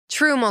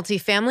True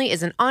Multifamily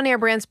is an On Air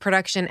Brands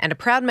production and a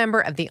proud member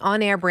of the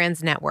On Air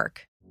Brands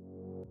Network.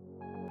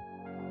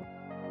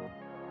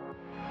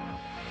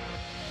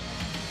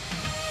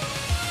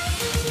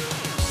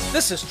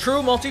 This is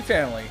True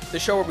Multifamily, the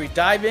show where we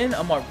dive in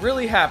on what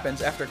really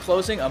happens after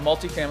closing a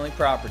multifamily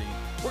property.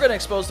 We're going to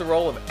expose the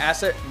role of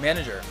asset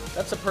manager.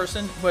 That's a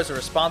person who has a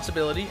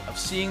responsibility of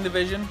seeing the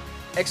vision,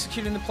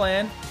 executing the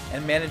plan,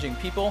 and managing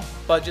people,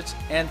 budgets,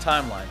 and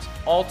timelines,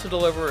 all to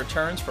deliver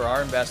returns for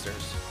our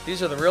investors.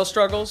 These are the real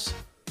struggles,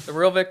 the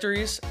real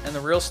victories, and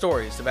the real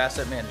stories of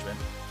asset management.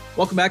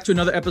 Welcome back to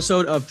another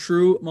episode of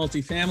True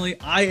Multifamily.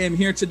 I am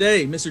here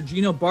today, Mr.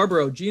 Gino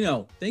Barbaro.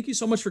 Gino, thank you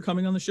so much for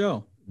coming on the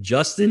show.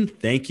 Justin,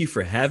 thank you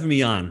for having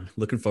me on.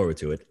 Looking forward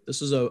to it.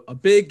 This is a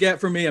big get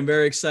for me. I'm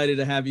very excited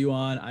to have you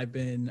on. I've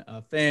been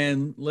a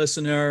fan,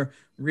 listener,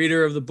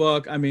 reader of the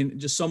book. I mean,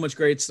 just so much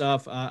great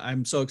stuff.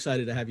 I'm so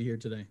excited to have you here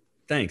today.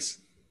 Thanks.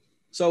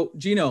 So,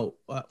 Gino,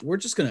 we're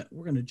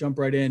gonna jump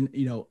right in.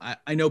 You know,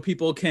 I know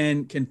people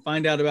can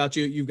find out about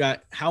you. You've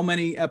got how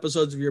many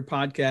episodes of your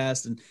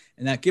podcast, and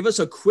that. Give us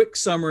a quick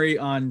summary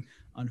on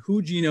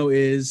who Gino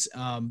is.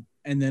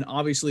 And then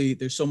obviously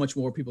there's so much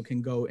more. People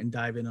can go and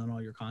dive in on all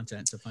your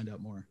content to find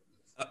out more.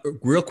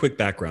 Real quick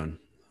background.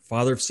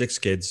 Father of 6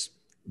 kids,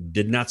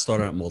 did not start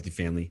out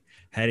multifamily,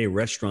 had a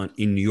restaurant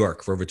in New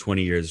York for over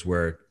 20 years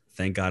where,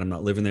 thank God I'm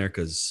not living there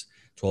because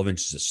 12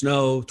 inches of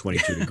snow,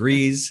 22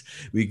 degrees.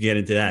 We can get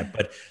into that.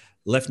 But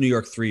left New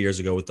York 3 years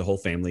ago with the whole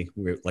family.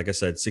 We're, like I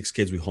said, 6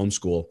 kids, we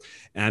homeschool.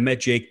 And I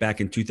met Jake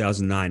back in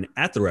 2009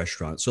 at the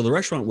restaurant. So the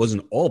restaurant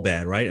wasn't all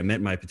bad, right? I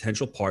met my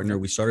potential partner.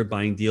 We started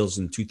buying deals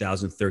in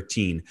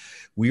 2013.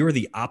 We were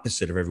the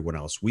opposite of everyone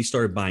else. We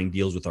started buying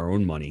deals with our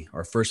own money.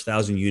 Our first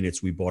 1,000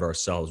 units we bought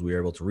ourselves. We were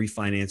able to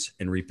refinance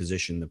and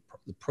reposition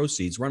the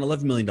proceeds, around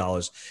 $11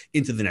 million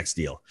into the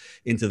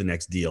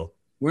next deal.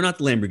 We're not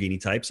the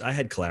Lamborghini types. I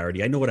had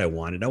clarity. I know what I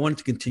wanted. I wanted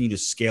to continue to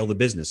scale the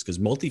business because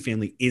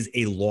multifamily is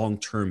a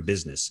long-term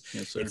business.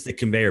 Yes, sir. It's the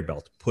conveyor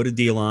belt. Put a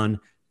deal on,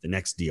 the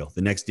next deal,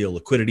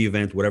 liquidity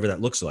event, whatever that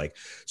looks like.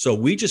 So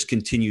we just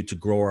continued to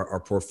grow our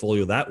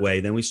portfolio that way.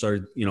 Then we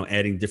started,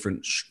 adding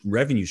different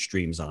revenue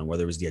streams on,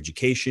 whether it was the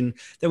education.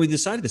 Then we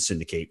decided to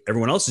syndicate.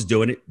 Everyone else is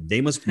doing it. They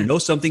must know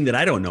something that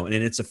I don't know. And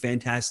it's a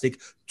fantastic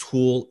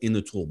tool in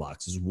the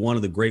toolbox. It's one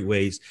of the great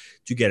ways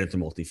to get into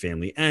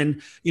multifamily.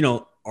 And,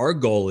 our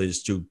goal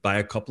is to buy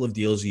a couple of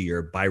deals a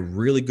year, buy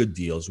really good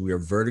deals. We are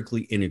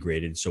vertically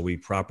integrated. So we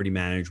property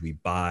manage, we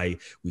buy,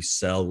 we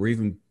sell, we're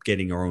even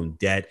getting our own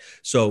debt.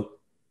 So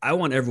I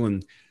want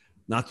everyone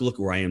not to look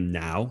where I am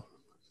now.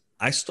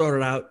 I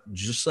started out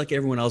just like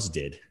everyone else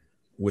did,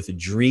 with a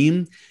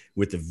dream,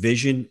 with a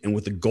vision, and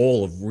with the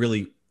goal of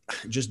really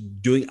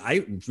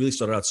I really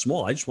started out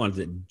small. I just wanted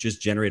to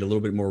just generate a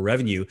little bit more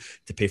revenue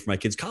to pay for my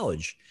kids'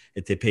 college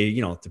and to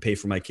pay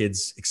for my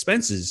kids'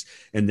 expenses.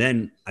 And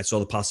then I saw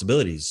the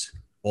possibilities.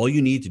 All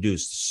you need to do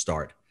is to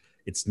start.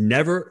 It's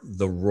never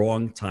the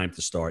wrong time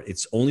to start.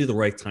 It's only the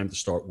right time to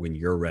start when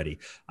you're ready.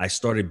 I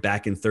started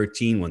back in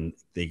 2013 when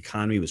the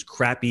economy was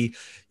crappy.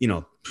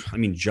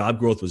 Job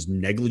growth was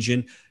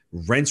negligent.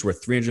 Rents were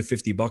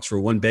 $350 for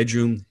a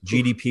 1-bedroom.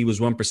 GDP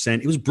was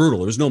 1%. It was brutal.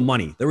 There was no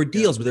money. There were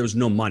deals, but there was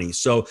no money.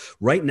 So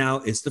right now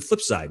it's the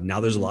flip side. Now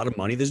there's a lot of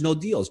money. There's no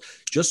deals.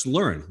 Just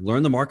learn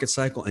the market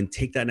cycle and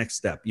take that next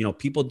step.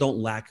 People don't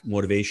lack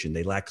motivation.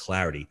 They lack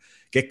clarity.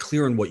 Get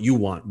clear on what you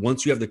want.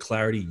 Once you have the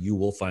clarity, you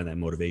will find that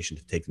motivation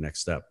to take the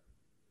next step.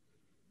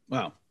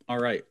 Wow. All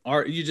right.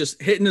 You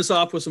just hitting us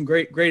off with some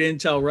great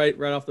intel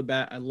right off the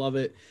bat. I love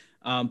it.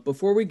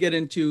 Before we get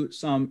into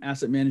some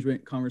asset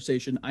management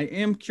conversation, I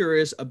am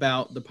curious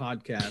about the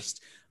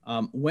podcast.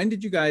 When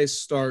did you guys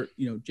start,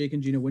 Jake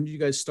and Gino, when did you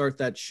guys start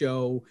that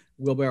show,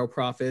 Wheelbarrow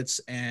Profits,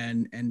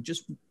 and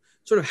just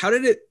sort of how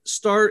did it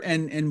start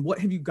and what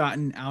have you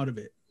gotten out of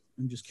it?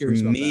 I'm just curious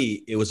about that. For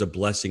me, it was a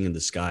blessing in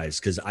disguise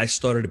because I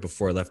started it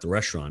before I left the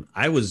restaurant.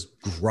 I was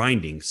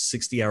grinding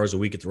 60 hours a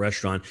week at the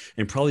restaurant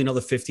and probably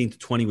another 15 to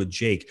 20 with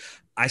Jake.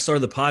 I started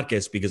the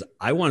podcast because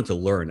I wanted to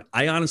learn.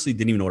 I honestly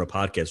didn't even know what a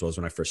podcast was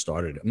when I first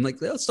started. I'm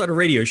like, let's start a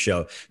radio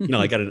show.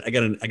 I got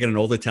an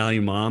old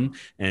Italian mom,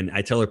 and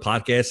I tell her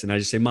podcast, and I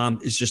just say, Mom,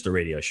 it's just a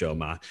radio show,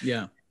 Ma.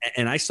 Yeah.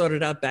 And I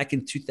started out back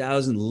in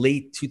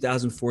late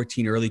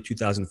 2014, early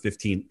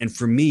 2015. And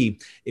for me,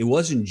 it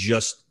wasn't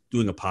just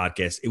doing a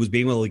podcast. It was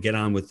being able to get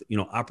on with,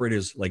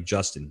 operators like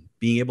Justin,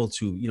 being able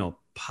to,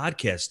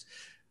 podcast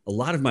a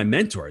lot of my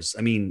mentors.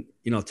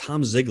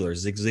 Tom Ziegler,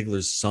 Zig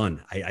Ziglar's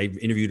son. I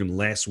interviewed him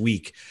last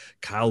week.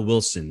 Kyle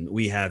Wilson.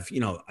 We have,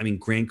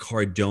 Grant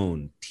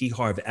Cardone, T.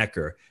 Harv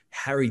Eker,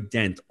 Harry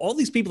Dent, all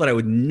these people that I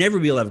would never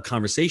be able to have a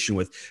conversation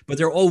with, but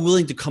they're all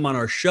willing to come on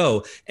our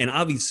show. And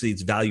obviously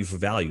it's value for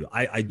value.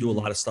 I do a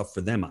lot of stuff for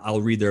them.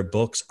 I'll read their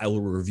books. I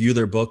will review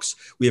their books.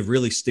 We have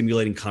really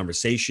stimulating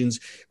conversations.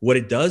 What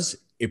it does,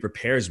 it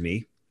prepares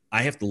me.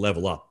 I have to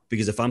level up.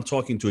 because if I'm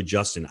talking to a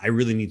Justin, I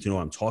really need to know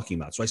what I'm talking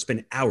about. So I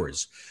spend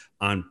hours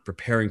on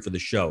preparing for the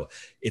show.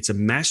 It's a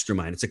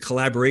mastermind. It's a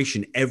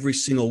collaboration. Every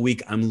single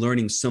week, I'm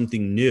learning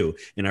something new.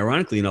 And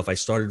ironically enough, I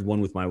started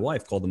one with my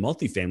wife called the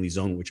Multifamily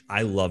Zone, which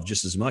I love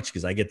just as much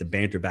because I get to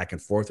banter back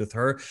and forth with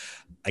her.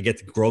 I get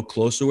to grow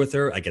closer with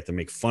her. I get to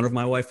make fun of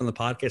my wife on the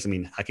podcast. I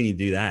mean, how can you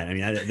do that? I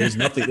mean, there's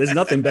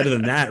nothing better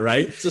than that,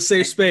 right? It's a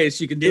safe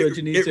space. You can do what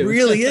you need to. It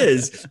really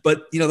is.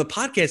 But the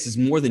podcast is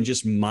more than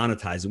just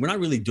monetizing. We're not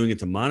really doing it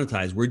to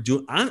monetize.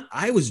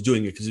 I was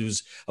doing it because it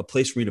was a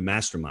place for me to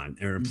mastermind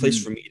or a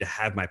place for me to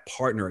have my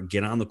partner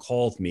get on the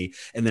call with me.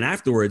 And then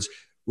afterwards,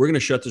 we're going to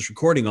shut this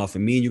recording off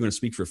and me and you're going to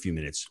speak for a few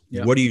minutes.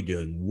 Yeah. What are you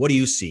doing? What are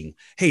you seeing?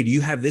 Hey, do you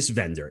have this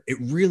vendor? It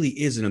really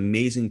is an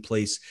amazing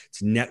place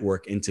to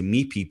network and to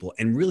meet people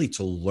and really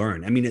to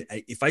learn. I mean,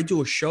 if I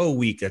do a show a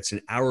week, that's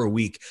an hour a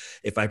week.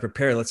 If I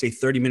prepare, let's say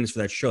 30 minutes for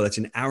that show, that's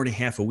an hour and a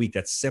half a week.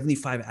 That's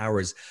 75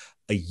 hours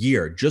a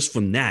year. Just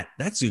from that,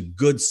 that's a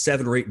good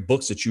 7 or 8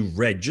 books that you've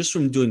read just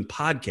from doing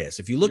podcasts.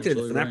 If you look at it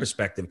from that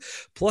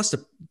perspective, plus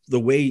the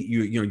way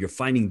you're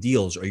finding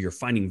deals or you're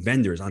finding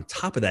vendors on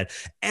top of that,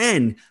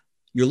 and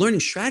you're learning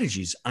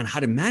strategies on how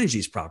to manage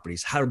these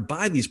properties, how to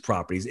buy these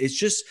properties. It's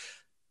just,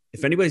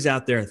 if anybody's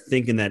out there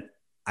thinking that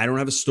I don't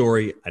have a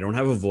story, I don't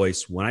have a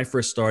voice. When I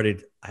first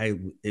started,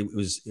 it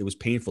was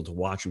painful to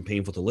watch and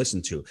painful to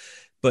listen to.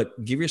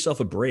 But give yourself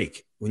a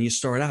break. When you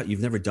start out,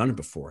 you've never done it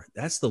before.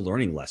 That's the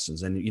learning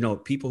lessons. And,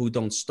 people who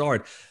don't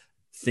start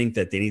think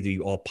that they need to be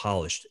all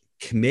polished.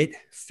 Commit,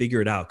 figure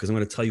it out. Because I'm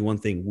going to tell you one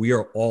thing. We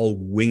are all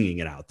winging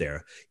it out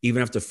there.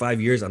 Even after 5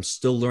 years, I'm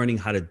still learning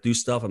how to do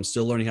stuff. I'm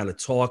still learning how to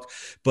talk.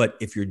 But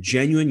if you're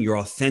genuine, you're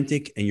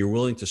authentic, and you're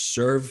willing to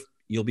serve,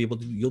 you'll be able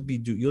to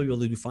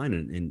do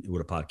fine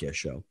with a podcast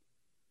show.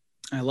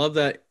 I love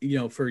that,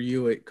 for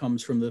you, it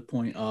comes from the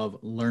point of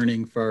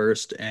learning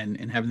first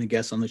and having the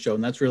guests on the show.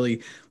 And that's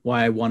really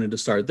why I wanted to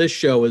start this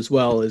show as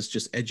well, as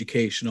just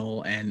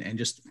educational and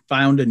just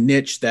found a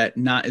niche that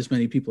not as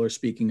many people are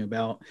speaking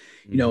about,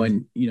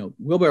 and,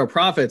 Wheelbarrow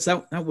Profits,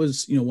 that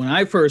was, when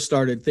I first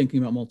started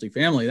thinking about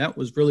multifamily, that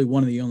was really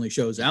one of the only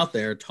shows out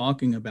there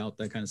talking about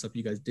that kind of stuff.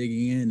 You guys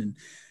digging in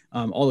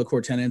and all the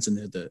core tenants and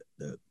the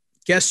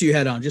guests you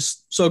had on,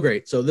 just so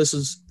great. So this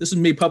is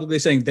me publicly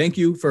saying thank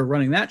you for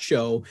running that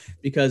show,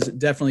 because it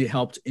definitely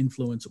helped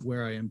influence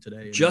where I am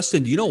today.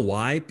 Justin, do you know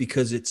why?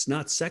 Because it's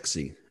not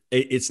sexy.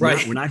 It's right.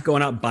 Not, we're not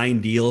going out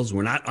buying deals.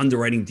 We're not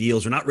underwriting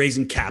deals. We're not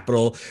raising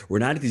capital. We're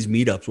not at these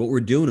meetups. What we're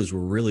doing is we're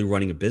really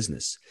running a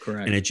business.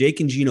 Correct. And at Jake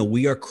and Gino,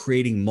 we are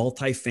creating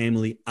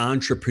multifamily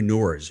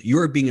entrepreneurs. You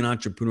are being an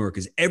entrepreneur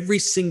because every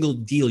single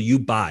deal you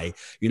buy,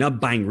 you're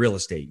not buying real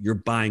estate. You're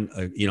buying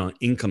an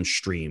income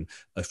stream,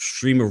 a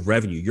stream of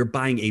revenue. You're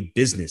buying a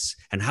business.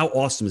 And how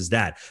awesome is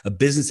that? A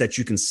business that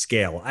you can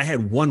scale. I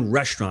had one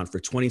restaurant for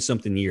 20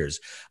 something years.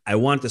 I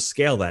wanted to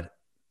scale that.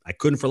 I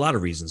couldn't for a lot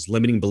of reasons,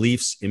 limiting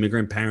beliefs,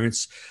 immigrant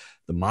parents,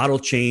 the model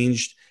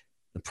changed,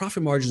 the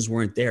profit margins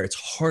weren't there. It's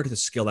hard to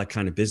scale that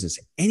kind of business.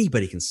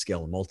 Anybody can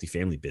scale a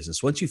multifamily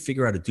business. Once you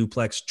figure out a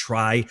duplex,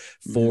 try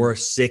 4,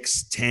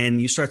 6, 10,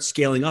 you start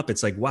scaling up.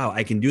 It's like, wow,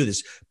 I can do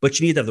this, but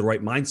you need to have the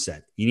right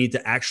mindset. You need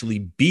to actually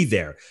be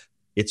there.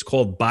 It's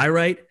called buy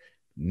right,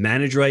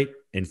 manage right,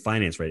 and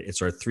finance right.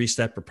 It's our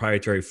 3-step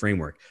proprietary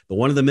framework. The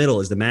one in the middle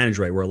is the manage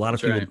right, where a lot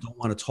of people don't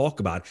want to talk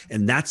about.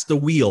 And that's the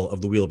wheel of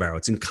the wheelbarrow.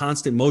 It's in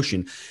constant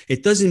motion.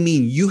 It doesn't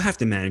mean you have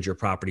to manage your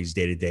properties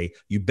day to day.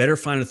 You better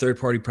find a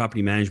third-party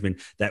property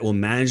management that will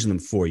manage them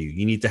for you.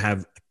 You need to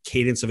have a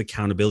cadence of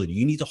accountability.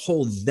 You need to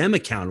hold them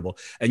accountable,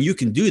 and you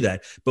can do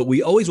that. But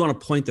we always want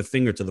to point the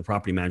finger to the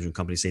property management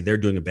company, say they're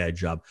doing a bad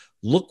job.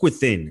 Look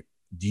within.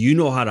 Do you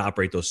know how to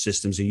operate those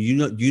systems? And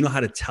do you know how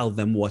to tell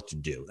them what to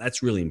do?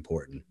 That's really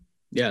important.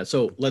 Yeah.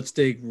 So let's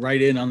dig right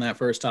in on that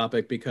first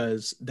topic,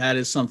 because that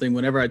is something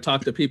whenever I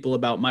talk to people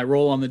about my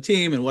role on the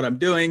team and what I'm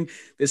doing,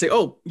 they say,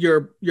 oh,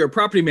 you're a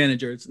property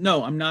manager.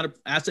 No, I'm not.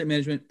 Asset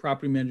management,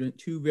 property management,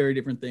 2 very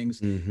different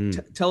things.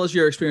 Mm-hmm. Tell us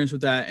your experience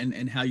with that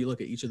and how you look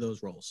at each of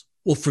those roles.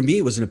 Well, for me,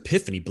 it was an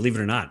epiphany, believe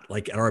it or not.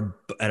 Like at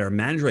our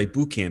Manage Right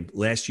boot camp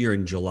last year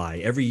in July,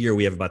 every year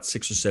we have about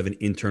 6 or 7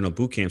 internal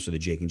boot camps for the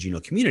Jake and Gino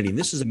community. And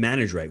this is a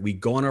Manage Right. We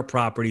go on our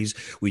properties,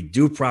 we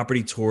do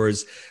property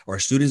tours. Our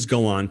students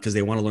go on because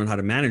they want to learn how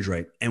to manage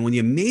right. And when the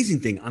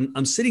amazing thing,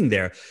 I'm sitting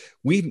there,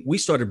 we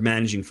started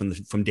managing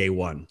from day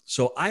one.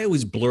 So I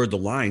always blurred the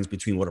lines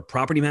between what a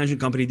property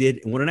management company did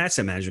and what an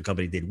asset management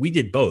company did. We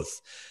did both.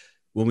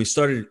 When we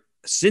started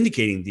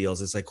syndicating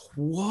deals, it's like,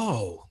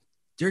 whoa.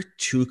 They're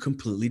 2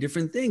 completely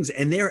different things,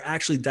 and they're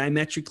actually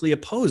diametrically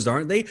opposed,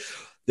 aren't they?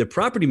 The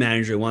property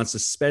manager wants to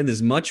spend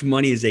as much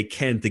money as they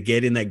can to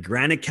get in that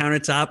granite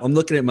countertop. I'm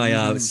looking at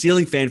my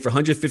ceiling fan for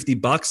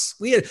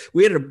 $150.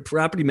 We had a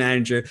property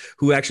manager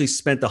who actually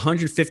spent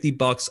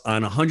 $150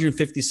 on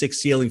 156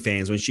 ceiling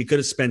fans when she could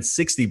have spent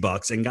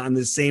 $60 and gotten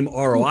the same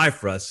ROI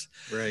for us.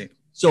 Right.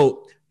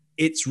 So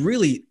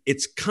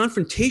it's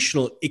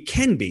confrontational. It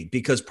can be,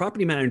 because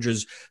property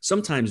managers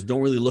sometimes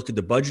don't really look at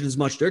the budget as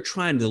much. They're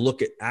trying to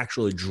look at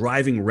actually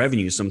driving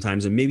revenue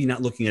sometimes, and maybe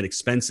not looking at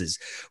expenses.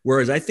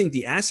 Whereas I think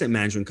the asset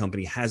management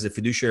company has a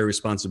fiduciary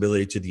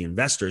responsibility to the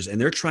investors, and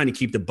they're trying to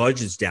keep the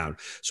budgets down.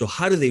 So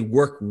how do they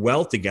work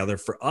well together?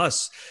 For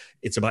us,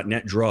 it's about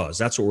net draws.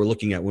 That's what we're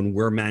looking at when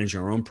we're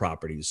managing our own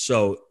properties.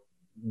 So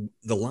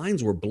the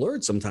lines were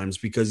blurred sometimes,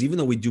 because even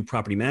though we do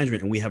property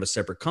management and we have a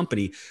separate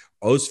company,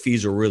 those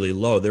fees are really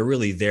low. They're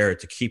really there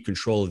to keep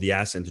control of the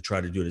asset and to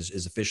try to do it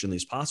as efficiently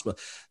as possible.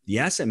 The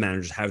asset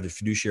managers have the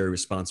fiduciary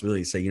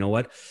responsibility to say, you know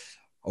what,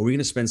 are we going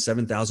to spend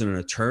 $7,000 on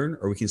a turn,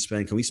 or can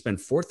we spend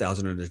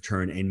 $4,000 on a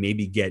turn and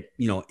maybe get,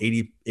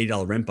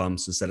 $80 rent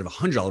bumps instead of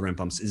 $100 rent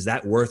bumps? Is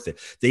that worth it?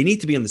 They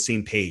need to be on the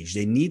same page.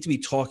 They need to be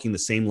talking the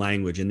same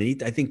language, and they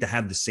need, I think, to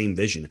have the same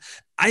vision.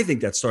 I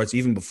think that starts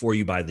even before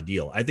you buy the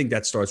deal. I think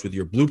that starts with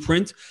your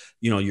blueprint,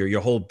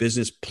 your whole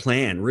business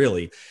plan,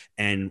 really.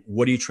 And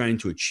what are you trying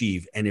to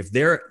achieve? And if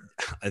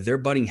they're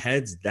butting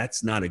heads,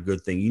 that's not a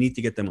good thing. You need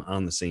to get them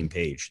on the same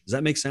page. Does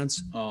that make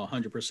sense? Oh,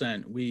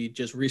 100%. We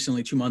just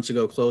recently, 2 months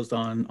ago, closed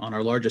on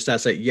our largest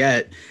asset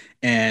yet.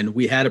 And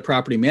we had a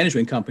property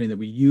management company that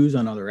we use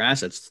on other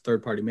assets,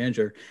 third-party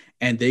manager,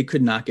 and they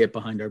could not get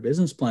behind our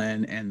business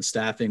plan, and the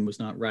staffing was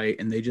not right.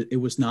 And it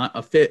was not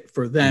a fit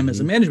for them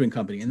as a management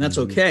company, and that's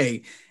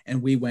okay.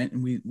 And we went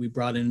and we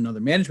brought in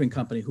another management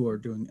company who are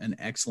doing an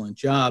excellent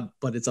job,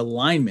 but it's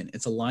alignment.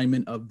 It's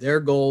alignment of their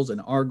goals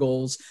and our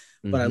goals.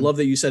 But I love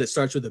that you said it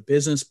starts with a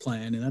business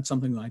plan. And that's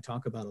something that I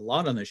talk about a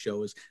lot on the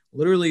show, is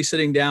literally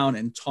sitting down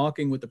and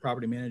talking with the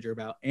property manager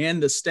about,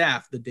 and the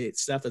staff,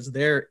 staff that's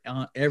there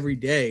every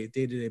day,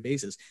 day-to-day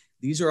basis.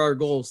 These are our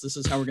goals. This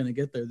is how we're going to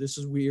get there. This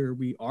is where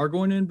we are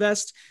going to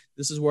invest.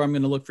 This is where I'm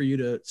going to look for you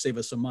to save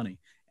us some money.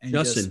 And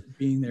Justin, just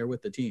being there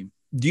with the team.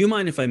 Do you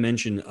mind if I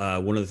mention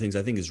one of the things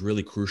I think is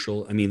really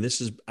crucial? I mean,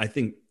 this is, I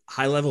think,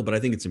 high level, but I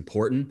think it's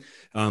important.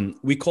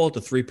 We call it the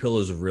 3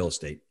 pillars of real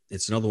estate.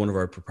 It's another one of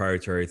our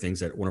proprietary things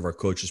that one of our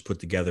coaches put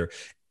together.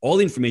 All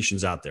the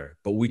information's out there,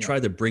 but we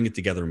try to bring it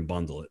together and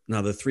bundle it.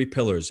 Now, the 3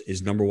 pillars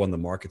is, number 1, the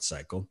market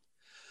cycle.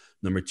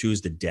 Number 2 is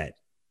the debt.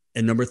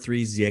 And number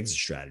 3 is the exit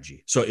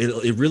strategy. So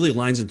it really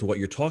aligns into what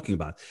you're talking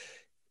about.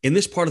 In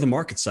this part of the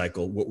market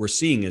cycle, what we're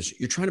seeing is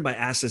you're trying to buy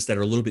assets that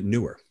are a little bit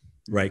newer,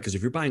 right? Because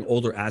if you're buying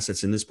older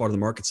assets in this part of the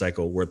market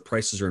cycle where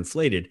prices are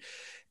inflated,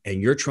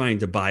 and you're trying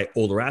to buy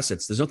older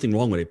assets, there's nothing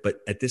wrong with it.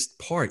 But at this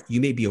part,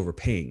 you may be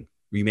overpaying.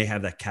 You may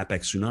have that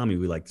CapEx tsunami,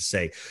 we like to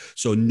say.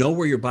 So know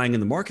where you're buying in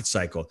the market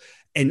cycle,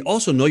 and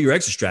also know your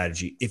exit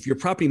strategy. If your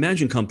property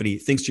management company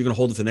thinks you're going to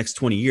hold it for the next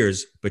 20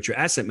 years, but your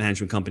asset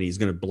management company is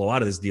going to blow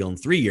out of this deal in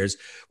 3 years,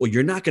 well,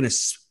 you're not going to,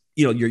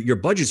 your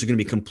budgets are going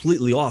to be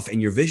completely off, and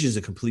your visions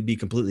are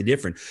completely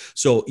different.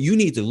 So you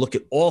need to look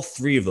at all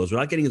 3 of those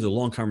without getting into a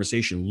long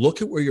conversation.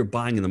 Look at where you're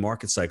buying in the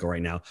market cycle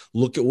right now.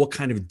 Look at what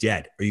kind of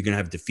debt. Are you going to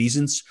have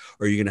defeasance?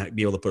 Are you going to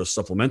be able to put a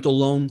supplemental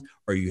loan?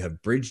 Or you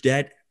have bridge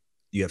debt?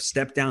 You have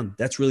step down.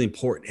 That's really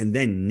important. And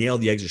then nail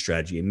the exit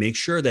strategy and make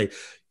sure that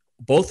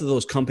both of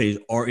those companies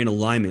are in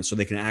alignment so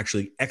they can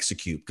actually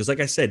execute. Because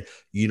like I said,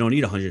 you don't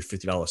need a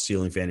 $150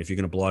 ceiling fan if you're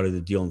going to blow out of the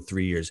deal in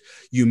 3 years.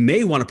 You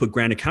may want to put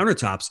granite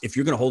countertops if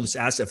you're going to hold this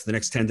asset for the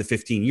next 10 to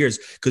 15 years,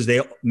 because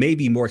they may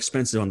be more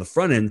expensive on the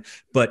front end.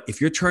 But if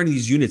you're turning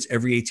these units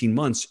every 18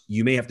 months,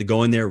 you may have to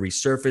go in there,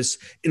 resurface.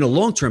 In the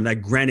long term,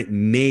 that granite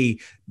may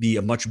be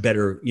a much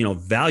better,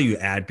 value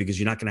add, because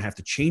you're not going to have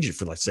to change it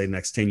for, let's say, the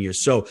next 10 years.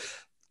 So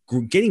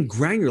getting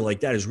granular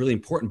like that is really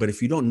important. But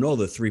if you don't know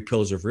the 3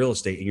 pillars of real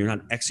estate and you're not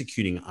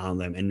executing on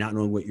them and not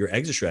knowing what your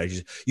exit strategy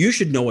is, you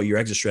should know what your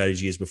exit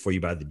strategy is before you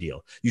buy the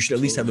deal. You should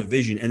at least have a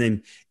vision. And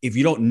then if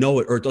you don't know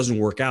it or it doesn't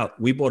work out,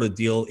 we bought a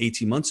deal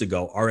 18 months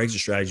ago. Our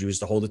exit strategy was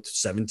to hold it to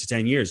 7 to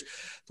 10 years.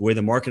 The way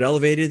the market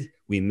elevated,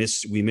 we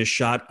missed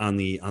shot on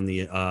the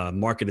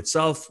market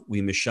itself.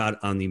 We missed shot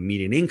on the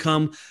median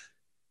income.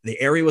 The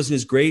area wasn't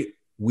as great.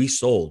 We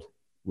sold.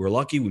 We're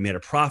lucky. We made a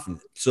profit.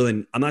 So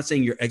then I'm not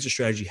saying your exit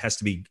strategy has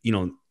to be,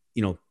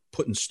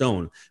 put in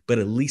stone, but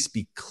at least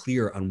be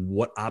clear on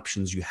what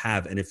options you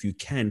have. And if you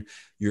can,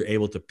 you're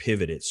able to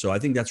pivot it. So I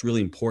think that's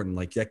really important.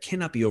 Like, that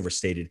cannot be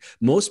overstated.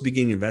 Most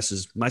beginning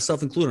investors,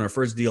 myself included, on our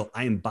first deal,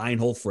 I am buy and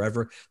hold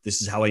forever.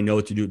 This is how I know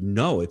what to do.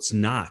 No, it's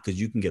not, because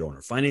you can get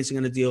owner financing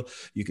on a deal.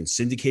 You can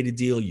syndicate a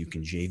deal. You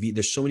can JV.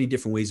 There's so many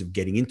different ways of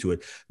getting into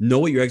it. Know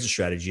what your exit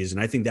strategy is.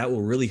 And I think that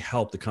will really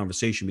help the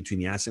conversation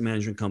between the asset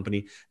management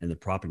company and the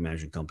property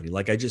management company.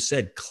 Like I just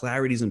said,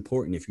 clarity is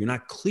important. If you're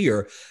not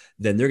clear,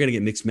 then they're going to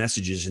get mixed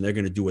messages and they're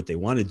going to do what they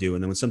want to do.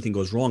 And then when something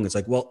goes wrong, it's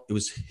like, well, it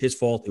was his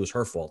fault. It was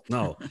her fault.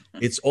 No,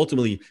 it's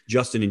ultimately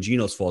Justin and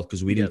Gino's fault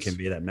because we didn't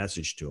convey that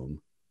message to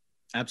them.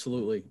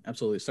 Absolutely.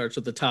 Absolutely. It starts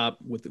at the top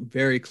with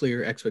very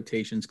clear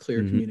expectations, clear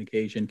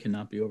communication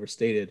cannot be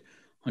overstated.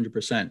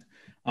 100%.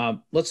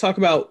 Let's talk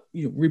about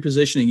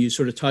repositioning. You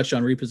sort of touched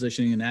on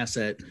repositioning an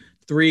asset.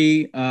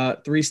 Three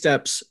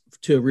steps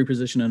to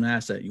reposition an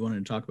asset. You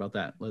wanted to talk about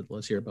that.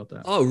 Let's hear about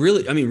that. Oh,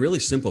 really? I mean, really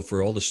simple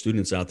for all the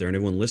students out there and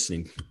everyone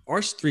listening. Our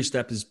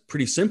 3-step is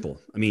pretty simple.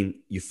 I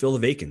mean, you fill the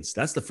vacants.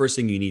 That's the first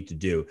thing you need to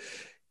do.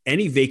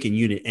 any vacant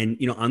unit, and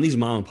on these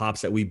mom and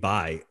pops that we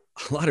buy,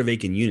 a lot of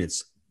vacant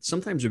units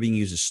sometimes are being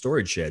used as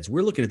storage sheds.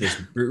 We're looking at this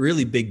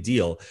really big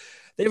deal.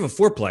 They have a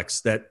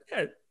fourplex that,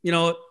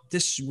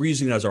 we're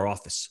using it as our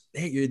office.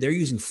 They're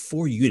using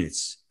 4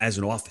 units as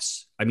an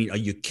office. I mean, are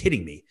you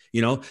kidding me?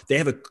 They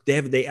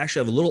actually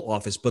have a little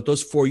office, but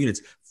those 4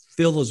 units,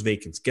 fill those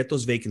vacants, get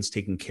those vacants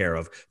taken care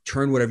of,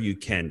 turn whatever you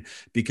can,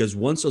 because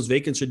once those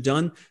vacants are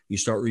done, you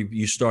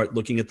start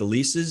looking at the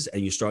leases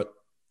and you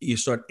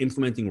start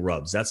implementing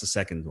rubs. That's the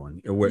second one,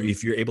 where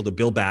if you're able to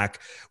bill back,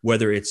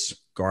 whether it's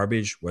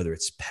garbage, whether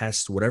it's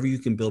pest, whatever you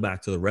can bill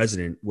back to the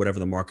resident, whatever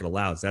the market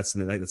allows, that's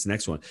the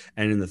next one.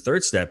 And then the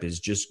third step is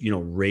just,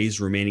 raise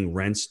remaining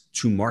rents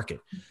to market.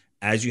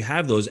 As you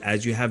have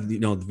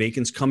the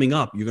vacants coming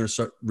up, you're going to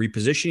start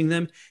repositioning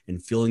them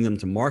and filling them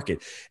to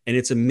market. And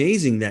it's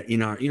amazing that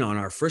in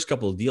our first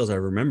couple of deals, I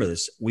remember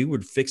this, we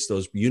would fix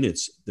those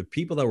units. The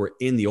people that were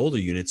in the older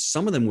units,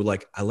 some of them were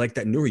like, I like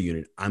that newer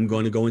unit. I'm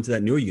going to go into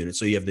that newer unit.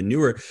 So you have the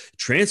newer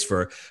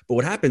transfer. But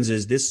what happens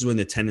is this is when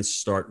the tenants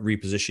start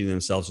repositioning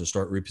themselves and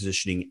start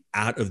repositioning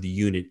out of the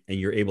unit. And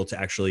you're able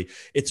to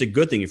it's a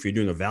good thing if you're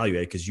doing a value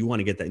add, because you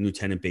want to get that new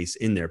tenant base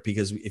in there.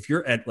 Because if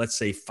you're at, let's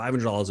say,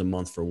 $500 a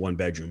month for 1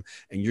 bedroom,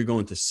 and you're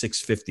going to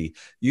 $650,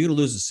 you're going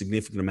to lose a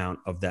significant amount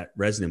of that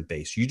resident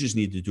base. You just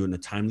need to do it in a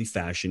timely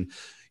fashion.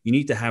 You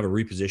need to have a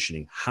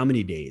repositioning. How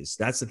many days?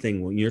 That's the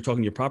thing. When you're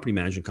talking to your property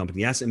management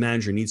company, the asset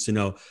manager needs to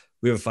know,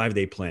 we have a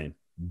 5-day plan.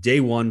 Day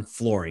 1,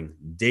 flooring.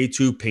 Day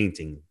 2,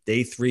 painting.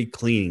 Day 3,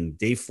 cleaning.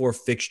 Day 4,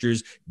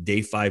 fixtures.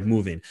 Day 5,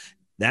 move-in.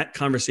 That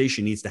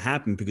conversation needs to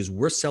happen because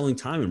we're selling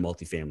time in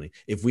multifamily.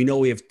 If we know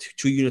we have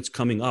 2 units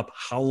coming up,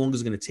 how long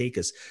is it going to take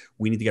us?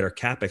 We need to get our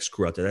CapEx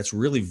crew out there. That's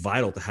really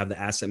vital to have the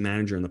asset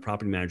manager and the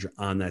property manager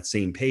on that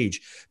same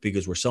page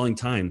because we're selling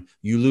time.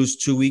 You lose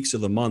 2 weeks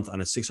of the month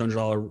on a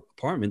 $600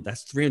 apartment.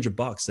 That's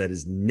 $300 that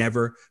is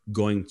never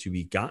going to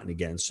be gotten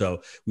again.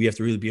 So we have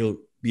to really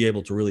be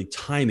able to really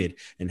time it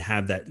and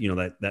have that,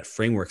 that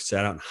framework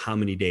set out in how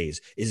many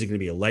days. Is it going to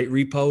be a light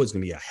repo? Is it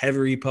going to be a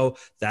heavy repo?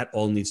 That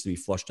all needs to be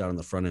flushed out on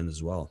the front end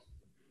as well.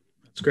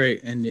 That's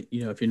great. And, if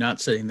you're not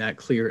setting that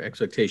clear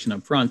expectation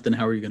up front, then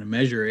how are you going to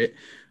measure it?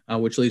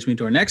 Which leads me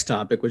to our next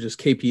topic, which is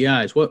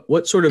KPIs.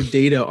 What sort of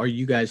data are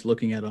you guys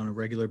looking at on a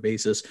regular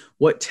basis?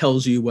 What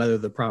tells you whether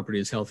the property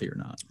is healthy or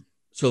not?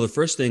 So the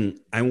first thing,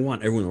 I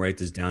want everyone to write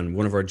this down.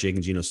 One of our Jake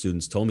and Gino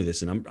students told me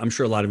this, and I'm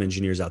sure a lot of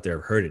engineers out there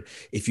have heard it.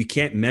 If you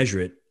can't measure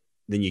it,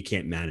 then you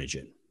can't manage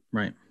it.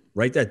 Right.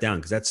 Write that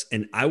down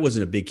and I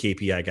wasn't a big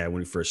KPI guy when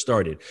we first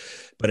started,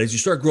 but as you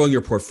start growing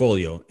your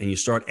portfolio and you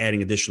start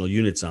adding additional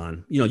units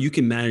on, you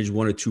can manage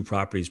 1 or 2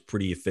 properties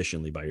pretty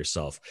efficiently by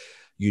yourself.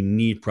 You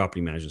need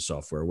property management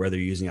software, whether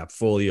you're using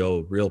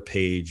Appfolio,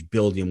 RealPage,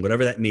 Buildium,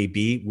 whatever that may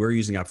be. We're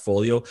using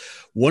Appfolio.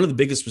 One of the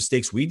biggest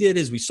mistakes we did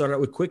is we started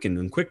out with Quicken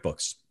and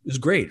QuickBooks. It was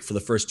great for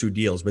the first 2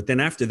 deals, but then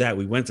after that,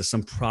 we went to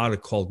some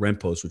product called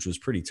Rentpost, which was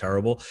pretty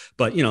terrible.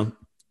 But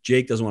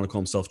Jake doesn't want to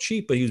call himself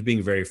cheap, but he was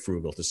being very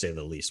frugal, to say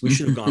the least. We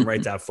should have gone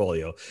right to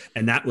Appfolio.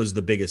 And that was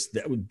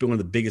one of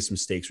the biggest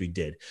mistakes we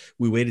did.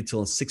 We waited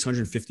till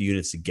 650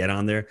 units to get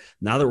on there.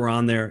 Now that we're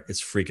on there,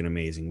 it's freaking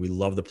amazing. We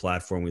love the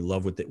platform. We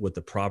love what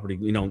the property,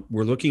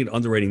 we're looking at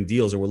underwriting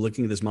deals and we're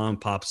looking at this mom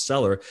and pop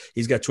seller.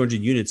 He's got 200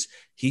 units.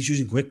 He's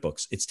using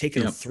QuickBooks. It's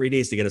taken him 3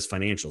 days to get his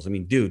financials. I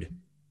mean, dude,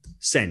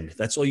 send.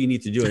 That's all you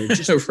need to do. And it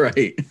just right.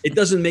 It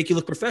doesn't make you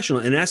look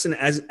professional. And as an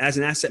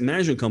asset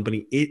management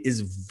company, it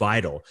is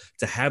vital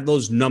to have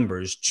those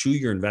numbers to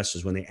your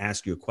investors when they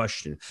ask you a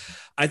question.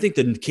 I think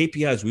the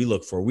KPIs we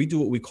look for, we do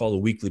what we call a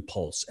weekly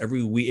pulse.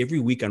 Every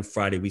week on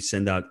Friday, we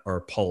send out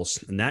our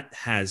pulse, and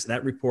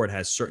that report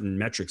has certain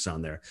metrics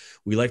on there.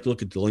 We like to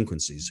look at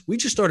delinquencies. We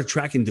just started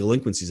tracking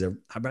delinquencies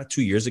about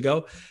 2 years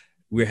ago.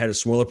 We had a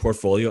smaller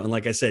portfolio. And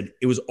like I said,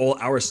 it was all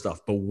our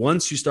stuff. But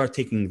once you start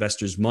taking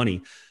investors'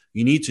 money,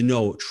 you need to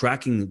know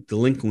tracking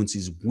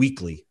delinquencies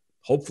weekly.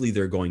 Hopefully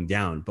they're going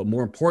down, but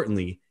more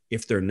importantly,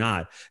 if they're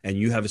not, and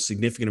you have a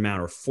significant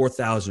amount or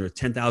 4,000 or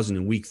 10,000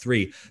 in week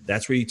 3,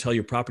 that's where you tell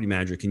your property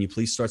manager, can you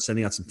please start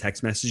sending out some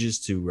text messages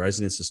to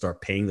residents to start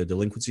paying the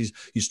delinquencies?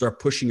 You start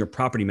pushing your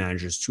property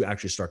managers to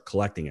actually start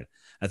collecting it.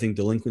 I think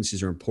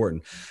delinquencies are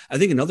important. I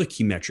think another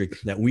key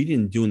metric that we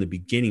didn't do in the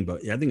beginning,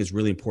 but I think is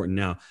really important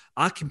now,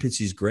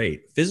 occupancy is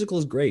great. Physical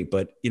is great,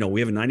 but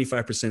we have a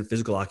 95%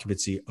 physical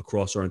occupancy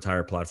across our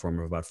entire platform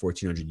of about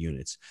 1,400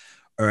 units.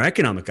 Our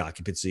economic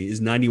occupancy is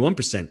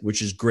 91%,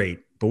 which is great,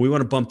 but we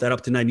want to bump that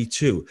up to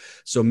 92.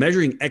 So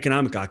measuring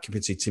economic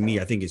occupancy to me,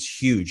 I think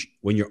is huge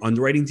when you're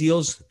underwriting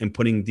deals and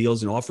putting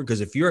deals in offer.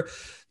 Because if you're,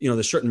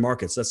 there's certain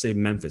markets, let's say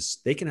Memphis,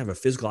 they can have a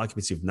physical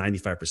occupancy of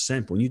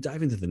 95%. But when you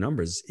dive into the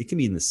numbers, it can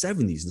be in the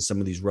 70s in some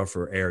of these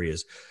rougher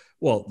areas.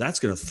 Well, that's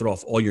going to throw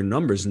off all your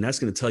numbers, and that's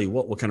going to tell you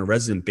what kind of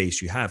resident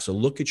base you have. So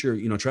look at your,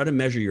 try to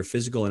measure your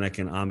physical and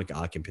economic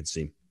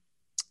occupancy.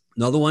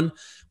 Another one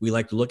we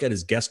like to look at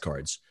is guest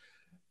cards.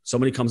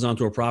 Somebody comes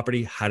onto a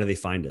property. How do they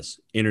find us?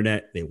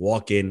 Internet, they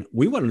walk in.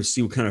 We want to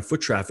see what kind of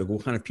foot traffic,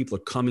 what kind of people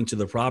are coming to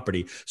the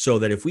property, so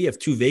that if we have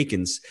 2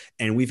 vacants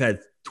and we've had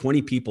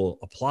 20 people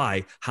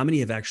apply, how many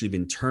have actually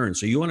been turned?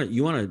 So you want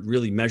to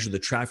really measure the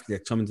traffic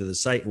that's coming to the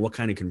site and what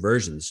kind of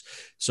conversions.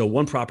 So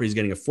one property is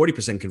getting a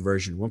 40%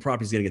 conversion, one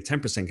property is getting a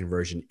 10%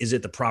 conversion. Is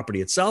it the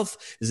property itself?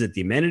 Is it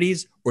the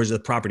amenities, or is it the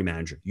property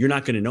manager? You're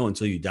not going to know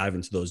until you dive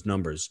into those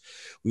numbers.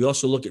 We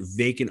also look at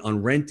vacant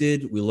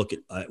unrented. We'll look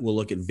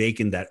at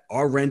vacant that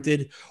are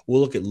rented.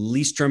 We'll look at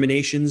lease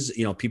terminations,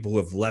 people who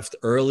have left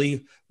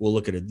early. We'll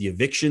look at the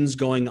evictions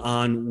going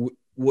on.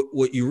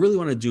 What you really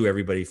want to do,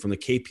 everybody, from the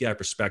KPI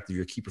perspective,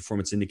 your key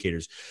performance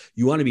indicators,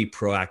 you want to be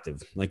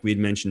proactive. Like we had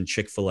mentioned,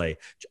 Chick-fil-A.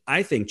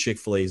 I think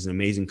Chick-fil-A is an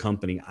amazing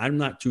company. I'm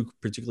not too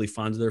particularly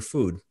fond of their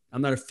food.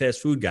 I'm not a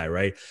fast food guy,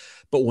 right?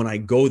 But when I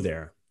go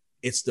there,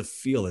 it's the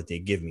feel that they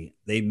give me.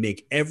 They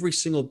make every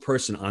single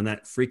person on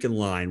that freaking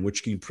line,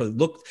 which you probably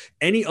look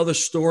any other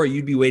store,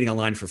 you'd be waiting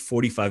online for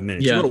 45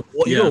 minutes. Yeah.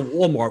 You go to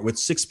Walmart with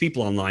 6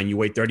 people online, you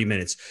wait 30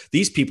 minutes.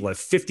 These people have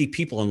 50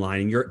 people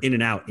online and you're in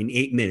and out in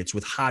 8 minutes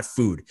with hot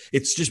food.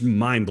 It's just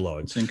mind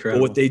blowing. It's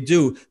incredible. But what they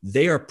do,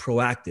 they are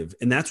proactive.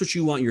 And that's what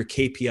you want your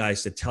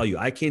KPIs to tell you.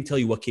 I can't tell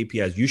you what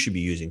KPIs you should be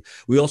using.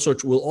 We'll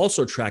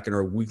also track in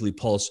our weekly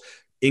pulse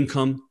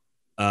income,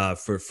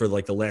 for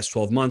like the last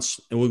 12 months,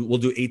 and we'll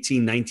do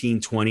 18, 19,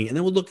 20, and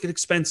then we'll look at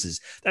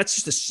expenses. That's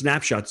just a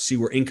snapshot to see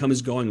where income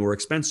is going, where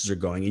expenses are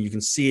going, and you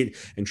can see it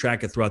and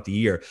track it throughout the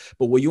year.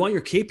 But what you want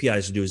your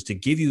KPIs to do is to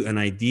give you an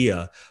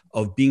idea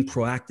of being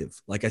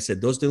proactive. Like I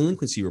said, those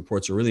delinquency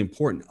reports are really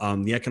important.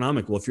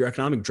 If your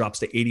economic drops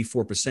to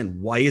 84%,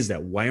 why is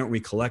that? Why aren't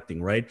we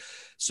collecting, right?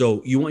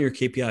 So you want your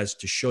KPIs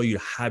to show you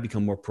how to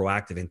become more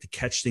proactive and to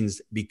catch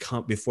things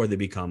before they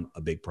become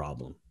a big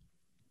problem.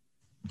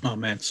 Oh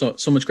man, so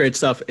much great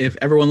stuff. If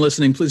everyone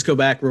listening, please go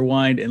back,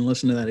 rewind, and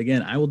listen to that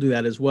again. I will do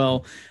that as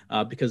well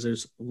because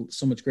there's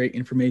so much great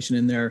information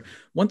in there.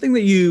 One thing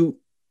that you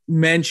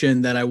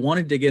mentioned that I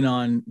wanted to get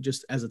on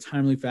just as a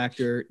timely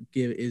factor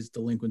is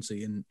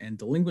delinquency. And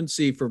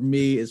delinquency for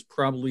me is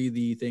probably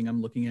the thing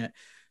I'm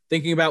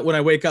thinking about when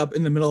I wake up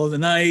in the middle of the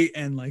night,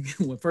 and like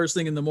first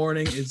thing in the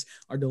morning is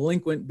our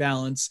delinquent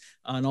balance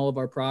on all of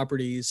our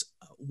properties.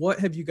 What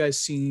have you guys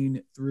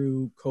seen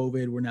through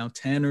COVID? We're now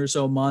 10 or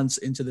so months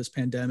into this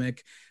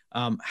pandemic.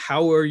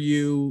 How are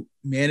you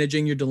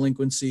managing your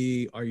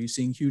delinquency? Are you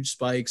seeing huge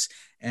spikes?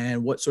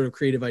 And what sort of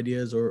creative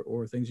ideas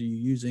or things are you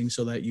using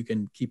so that you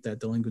can keep that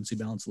delinquency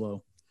balance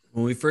low?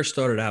 When we first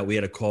started out, we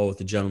had a call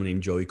with a gentleman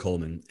named Joey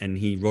Coleman, and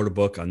he wrote a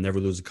book on Never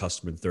Lose a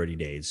Customer in 30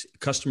 Days.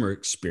 Customer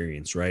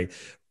experience, right?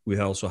 We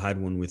also had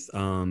one with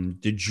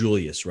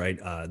DeJulius, right?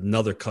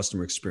 Another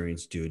customer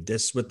experience dude.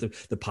 This is what the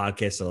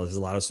podcast has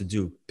allowed us to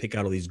do, pick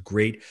out all these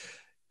great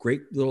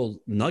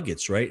little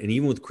nuggets, right? And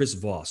even with Chris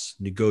Voss,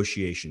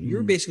 negotiation.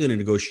 You're basically in a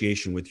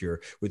negotiation with your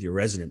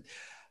resident.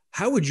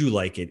 How would you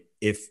like it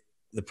if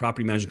the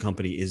property management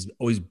company is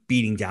always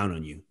beating down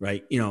on you,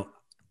 right?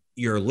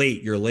 You're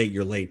late.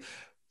 The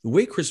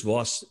way Chris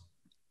Voss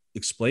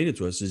explain it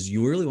to us is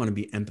you really want to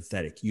be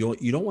empathetic.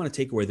 You don't want to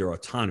take away their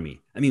autonomy.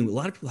 I mean, a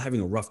lot of people are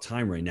having a rough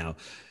time right now.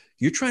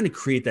 You're trying to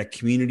create that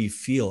community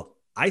feel,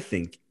 I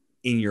think,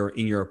 in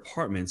your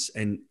apartments,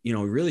 and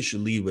you really should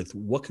lead with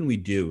what can we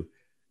do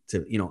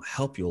to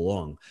help you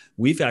along.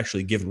 We've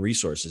actually given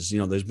resources.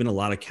 There's been a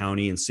lot of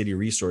county and city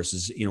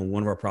resources.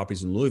 One of our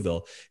properties in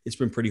Louisville, it's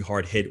been pretty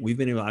hard hit. We've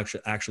been able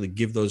to actually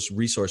give those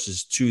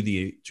resources to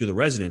the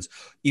residents.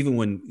 Even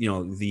when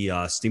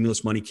the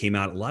stimulus money came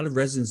out, a lot of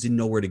residents didn't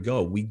know where to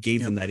go. We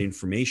gave them that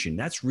information.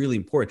 That's really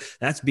important.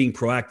 That's being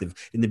proactive.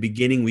 In the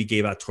beginning, we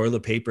gave out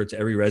toilet paper to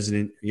every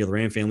resident. The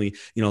Rand family,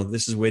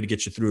 this is a way to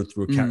get you through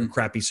a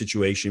crappy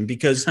situation,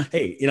 because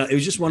hey, it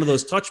was just one of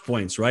those touch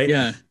points, right?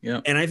 Yeah.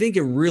 And I think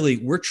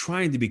we're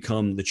trying to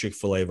become the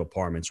Chick-fil-A of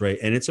apartments, right?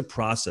 And it's a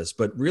process,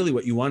 but really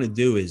what you want to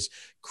do is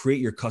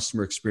create your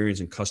customer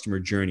experience and customer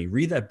journey.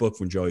 Read that book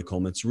from Joey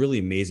Coleman. It's really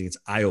amazing. It's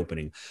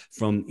eye-opening.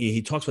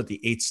 He talks about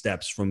the 8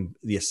 steps from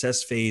the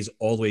assess phase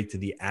all the way to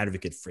the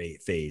advocate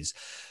phase.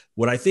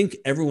 What I think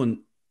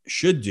everyone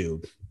should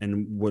do,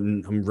 and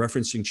when I'm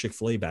referencing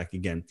Chick-fil-A back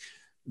again,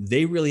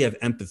 they really have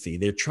empathy.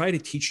 They're trying to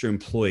teach their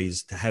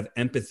employees to have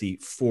empathy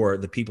for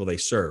the people they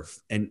serve.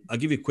 And I'll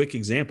give you a quick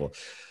example.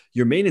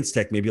 Your maintenance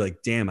tech may be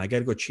like, damn, I got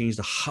to go change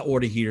the hot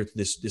water heater to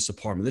this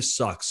apartment. This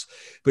sucks.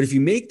 But if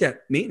you make that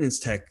maintenance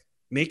tech,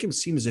 make him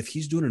seem as if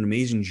he's doing an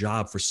amazing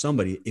job for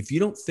somebody. If you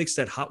don't fix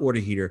that hot water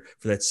heater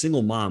for that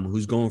single mom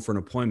who's going for an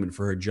appointment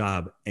for her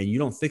job, and you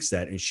don't fix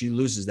that and she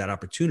loses that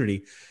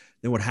opportunity,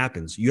 then what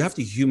happens? You have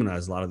to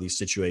humanize a lot of these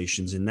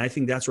situations. And I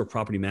think that's where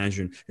property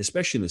management,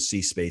 especially in the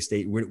C space,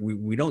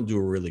 we don't do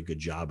a really good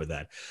job of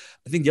that.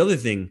 I think the other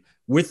thing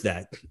with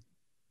that,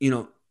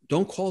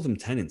 don't call them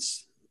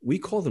tenants. We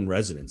call them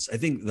residents. I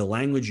think the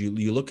language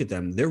you look at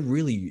them, they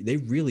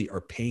really are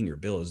paying your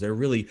bills. They're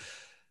really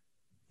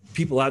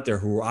people out there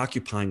who are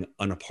occupying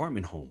an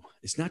apartment home.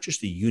 It's not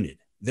just a unit.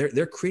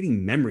 they're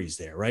creating memories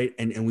there, right?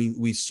 And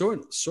we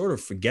sort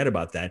of forget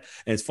about that.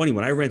 And it's funny,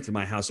 when I rented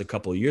my house a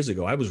couple of years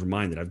ago, I was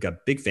reminded, I've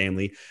got big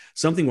family.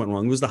 Something went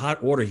wrong. It was the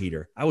hot water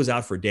heater. I was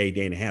out for a day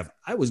and a half.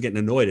 I was getting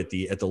annoyed at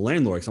the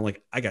landlord, because I'm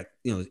like, I got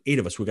 8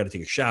 of us. We got to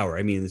take a shower.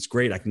 I mean, it's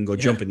great. I can go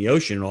jump in the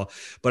ocean and all,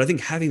 but I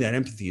think having that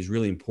empathy is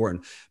really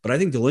important. But I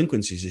think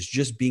delinquencies is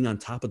just being on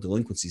top of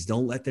delinquencies.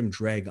 Don't let them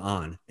drag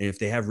on. And if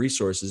they have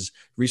resources,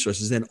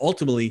 then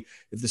ultimately,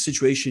 if the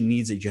situation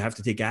needs it, you have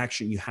to take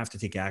action. You have to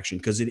take action,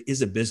 because it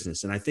is a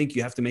business. And I think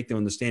you have to make them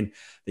understand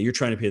that you're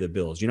trying to pay the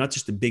bills. You're not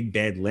just a big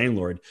bad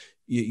landlord.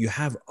 You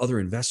have other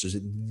investors.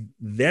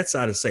 That's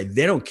out of sight.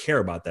 They don't care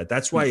about that.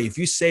 That's why if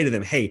you say to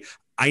them, hey,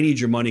 I need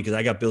your money because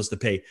I got bills to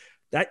pay,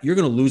 that you're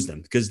going to lose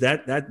them, because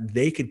that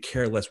they could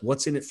care less.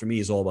 What's in it for me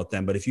is all about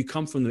them. But if you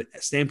come from the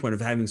standpoint of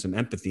having some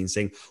empathy and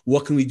saying,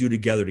 what can we do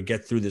together to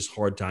get through this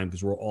hard time,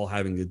 because we're all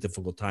having a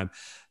difficult time,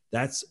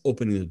 that's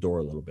opening the door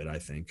a little bit, I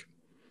think.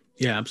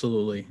 Yeah,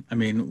 absolutely. I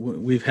mean,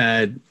 we've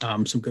had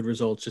some good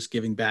results just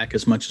giving back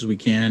as much as we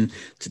can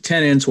to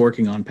tenants,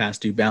 working on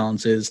past due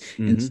balances,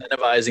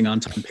 incentivizing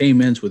on-time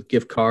payments with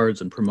gift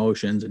cards and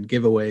promotions and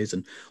giveaways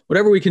and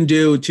whatever we can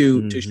do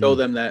to show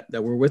them that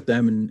we're with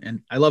them.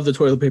 And I love the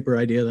toilet paper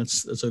idea.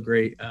 That's a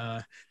great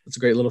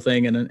little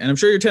thing. And I'm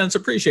sure your tenants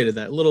appreciated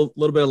that. A little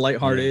bit of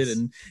lighthearted. Yes.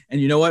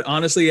 And you know what?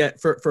 Honestly,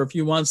 for a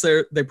few months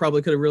there, they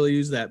probably could have really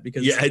used that,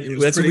 because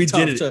that's what we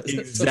did.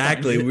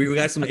 Exactly. We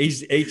got some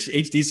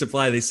HD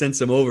supply. They sent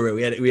some over.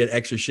 We had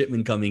extra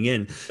shipment coming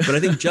in. But I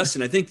think,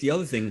 Justin, the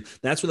other thing,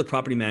 that's where the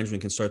property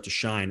management can start to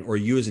shine, or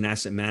you as an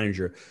asset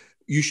manager.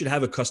 You should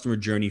have a customer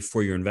journey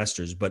for your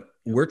investors, but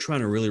we're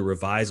trying to really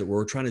revise it.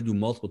 We're trying to do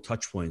multiple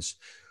touch points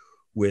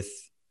with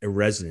a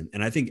resident.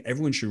 And I think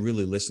everyone should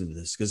really listen to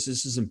this, because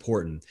this is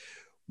important.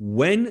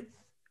 When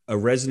a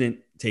resident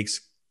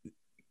takes,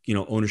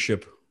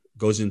 ownership,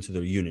 goes into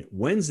the unit,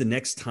 when's the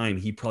next time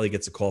he probably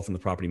gets a call from the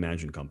property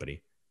management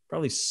company?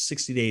 Probably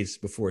 60 days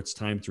before it's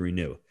time to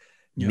renew.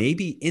 Yep.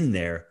 Maybe in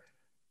there,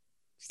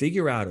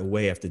 figure out a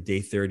way after day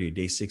 30 or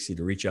day 60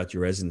 to reach out to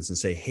your residents and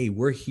say, hey,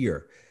 we're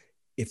here.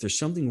 If there's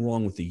something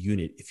wrong with the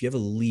unit, if you have a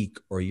leak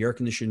or your air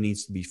conditioner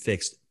needs to be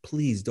fixed,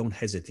 please don't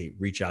hesitate.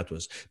 Reach out to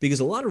us.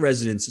 Because a lot of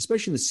residents,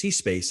 especially in the C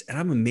space, and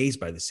I'm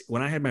amazed by this.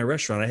 When I had my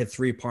restaurant, I had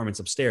 3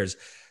 apartments upstairs.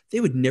 They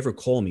would never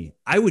call me.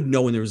 I would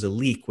know when there was a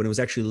leak, when it was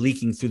actually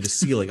leaking through the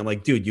ceiling. I'm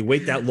like, dude, you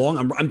wait that long?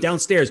 I'm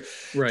downstairs.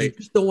 Right. They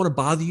just don't want to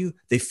bother you.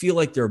 They feel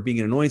like they're being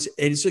an annoyance.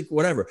 And it's like,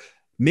 whatever.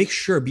 Make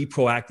sure, be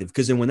proactive,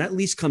 because then when that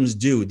lease comes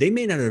due, they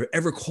may not have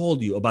ever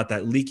called you about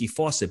that leaky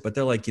faucet, but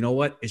they're like, you know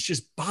what? It's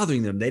just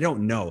bothering them. They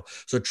don't know.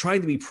 So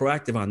trying to be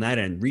proactive on that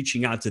end,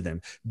 reaching out to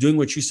them, doing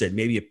what you said,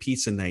 maybe a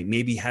pizza night,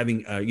 maybe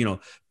having,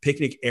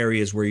 picnic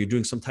areas where you're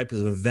doing some type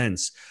of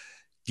events,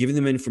 giving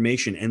them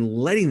information and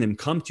letting them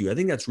come to you. I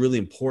think that's really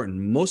important.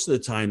 Most of the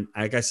time,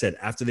 like I said,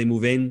 after they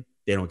move in,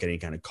 they don't get any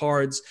kind of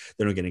cards.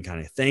 They don't get any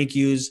kind of thank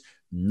yous.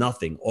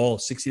 Nothing. All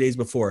 60 days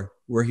before,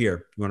 we're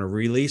here. You want to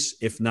release?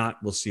 If not,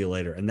 we'll see you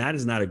later. And that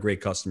is not a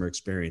great customer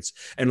experience.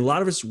 And a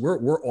lot of us,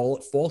 we're all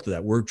at fault of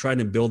that. We're trying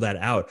to build that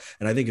out.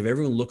 And I think if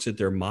everyone looks at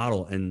their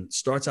model and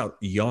starts out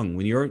young,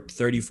 when you're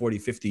 30, 40,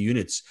 50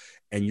 units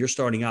and you're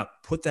starting out,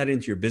 put that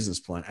into your business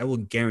plan. I will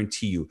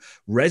guarantee you,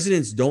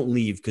 residents don't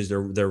leave because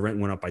their rent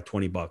went up by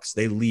 $20.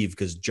 They leave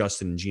because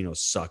Justin and Gino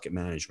suck at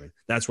management.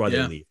 That's why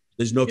they leave.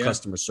 There's no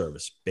customer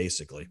service,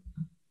 basically.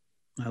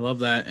 I love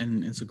that.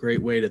 And it's a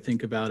great way to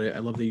think about it. I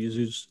love that you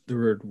use the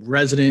word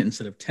resident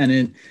instead of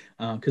tenant,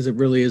 because it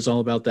really is all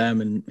about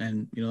them.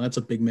 And, that's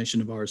a big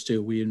mission of ours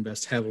too. We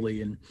invest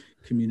heavily in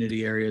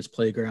community areas,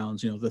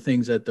 playgrounds, the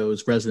things that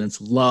those residents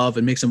love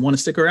and makes them want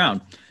to stick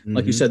around.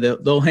 Like you said,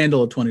 they'll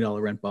handle a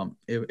 $20 rent bump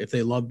if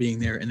they love being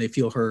there and they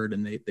feel heard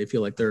and they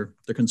feel like their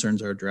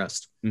concerns are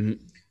addressed.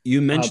 You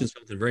mentioned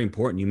something very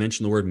important. You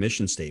mentioned the word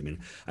mission statement.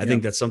 I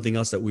think that's something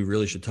else that we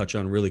really should touch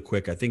on really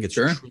quick. I think it's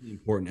truly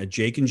important. At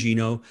Jake and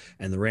Gino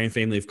and the Rand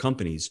family of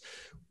companies,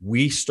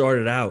 we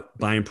started out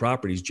buying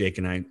properties, Jake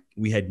and I.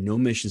 We had no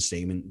mission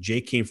statement.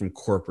 Jake came from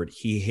corporate.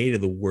 He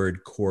hated the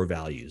word core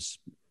values.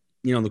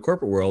 In the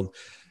corporate world,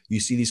 you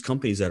see these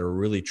companies that are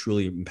really,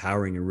 truly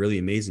empowering and really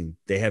amazing.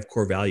 They have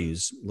core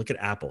values. Look at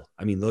Apple.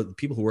 I mean, the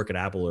people who work at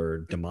Apple are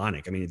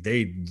demonic. I mean,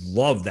 they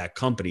love that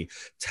company.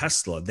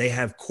 Tesla, they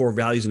have core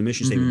values and a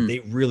mission statement. They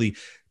really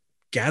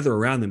gather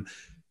around them.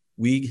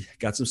 We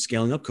got some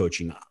scaling up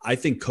coaching. I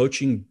think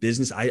coaching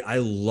business, I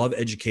love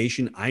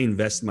education. I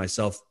invest in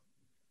myself.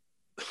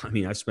 I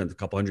mean, I've spent a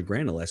couple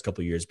 $100,000 the last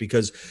couple of years,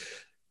 because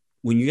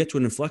when you get to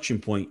an inflection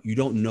point, you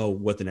don't know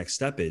what the next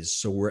step is.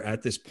 So we're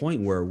at this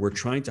point where we're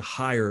trying to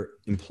hire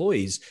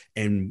employees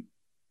and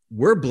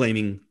we're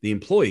blaming the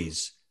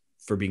employees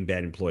for being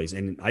bad employees.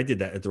 And I did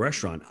that at the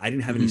restaurant. I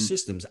didn't have any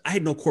systems. I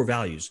had no core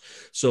values.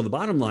 So the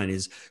bottom line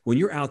is, when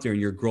you're out there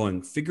and you're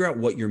growing, figure out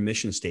what your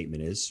mission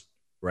statement is,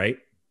 right?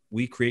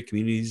 We create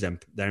communities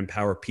that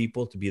empower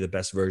people to be the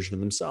best version of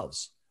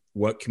themselves.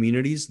 What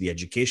communities? The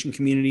education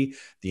community,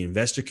 the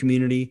investor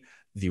community,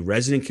 the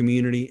resident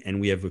community, and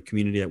we have a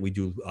community that we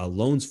do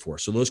loans for.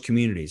 So those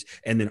communities,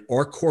 and then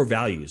our core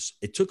values.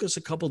 It took us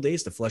a couple of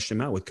days to flesh them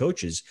out with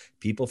coaches.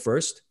 People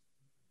first,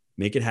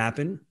 make it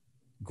happen,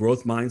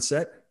 growth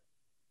mindset,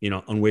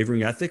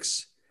 unwavering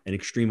ethics, and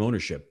extreme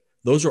ownership.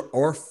 Those are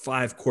our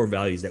 5 core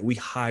values that we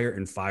hire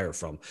and fire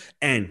from.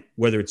 And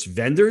whether it's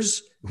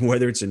vendors,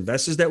 whether it's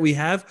investors that we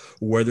have,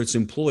 whether it's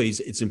employees,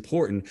 it's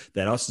important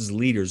that us as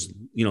leaders,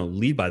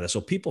 lead by that. So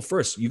people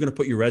first, you're going to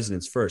put your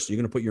residents first. You're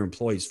going to put your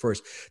employees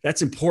first.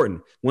 That's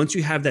important. Once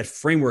you have that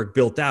framework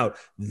built out,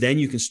 then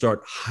you can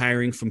start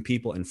hiring from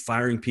people and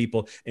firing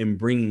people and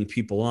bringing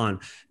people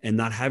on. And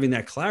not having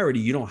that clarity,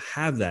 you don't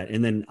have that.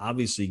 And then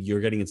obviously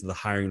you're getting into the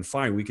hiring and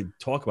firing. We could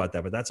talk about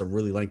that, but that's a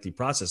really lengthy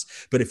process.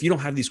 But if you don't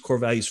have these core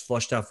values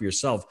flushed out for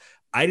yourself,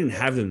 I didn't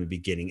have them in the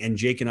beginning, and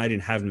Jake and I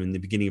didn't have them in the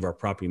beginning of our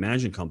property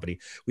management company.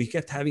 We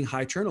kept having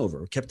high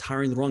turnover. We kept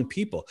hiring the wrong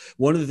people.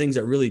 One of the things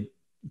that really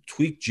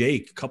tweaked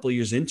Jake a couple of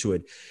years into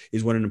it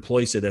is when an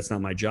employee said, "That's not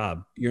my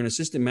job. You're an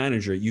assistant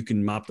manager. You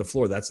can mop the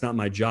floor. That's not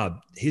my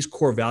job." His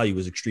core value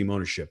was extreme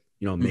ownership.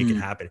 Make it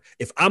happen.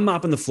 If I'm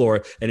mopping the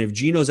floor and if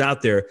Gino's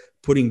out there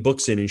putting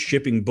books in and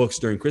shipping books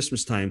during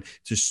Christmas time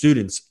to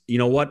students, you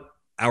know what?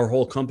 Our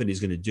whole company is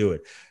going to do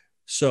it.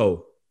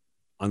 So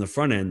on the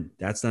front end,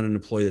 that's not an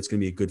employee that's going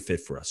to be a good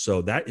fit for us.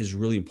 So that is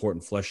really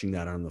important, fleshing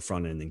that out on the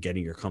front end and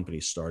getting your company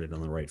started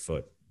on the right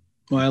foot.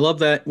 Well, I love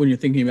that when you're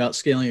thinking about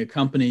scaling a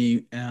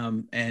company,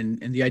 and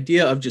the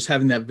idea of just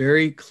having that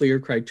very clear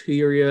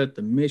criteria,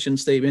 the mission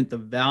statement, the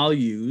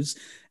values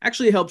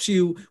actually helps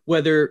you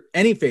weather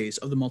any phase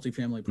of the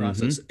multifamily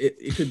process.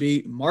 It could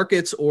be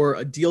markets or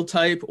a deal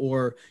type,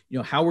 or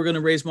how we're going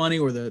to raise money,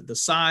 or the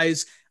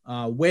size,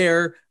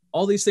 where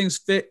all these things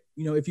fit.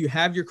 If you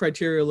have your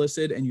criteria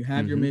listed and you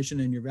have your mission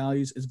and your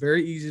values, it's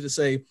very easy to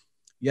say,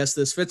 yes,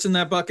 this fits in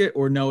that bucket,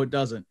 or no, it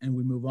doesn't. And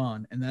we move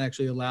on. And that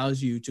actually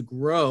allows you to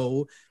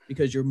grow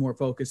because you're more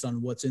focused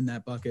on what's in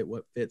that bucket,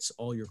 what fits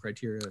all your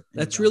criteria.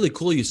 That's really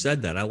cool. You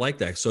said that. I like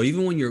that. So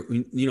even when you're,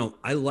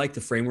 I like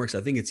the frameworks.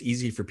 I think it's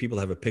easy for people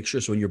to have a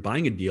picture. So when you're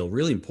buying a deal,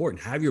 really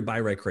important, have your buy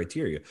right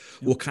criteria.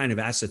 What kind of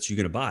assets you're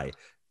going to buy?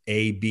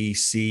 A, B,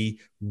 C,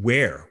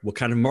 where? What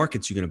kind of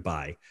markets you're going to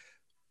buy?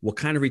 What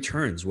kind of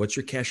returns? What's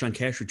your cash on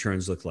cash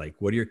returns look like?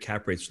 What do your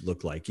cap rates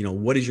look like?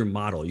 What is your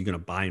model? You're going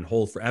to buy and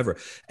hold forever.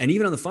 And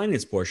even on the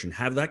finance portion,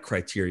 have that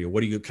criteria.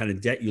 What are you kind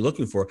of debt you're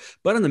looking for?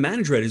 But on the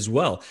manager rate as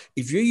well,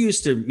 if you're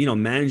used to,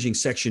 managing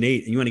Section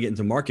 8 and you want to get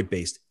into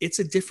market-based, it's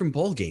a different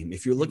ball game.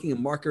 If you're looking at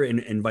market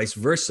and vice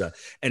versa,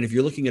 and if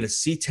you're looking at a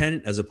C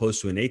tenant as opposed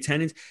to an A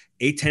tenant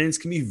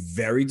can be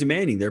very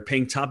demanding. They're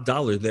paying top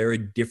dollar. They're a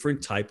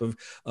different type of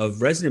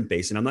resident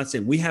base. And I'm not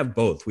saying we have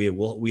both. We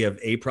have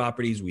A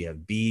properties, we have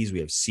Bs, we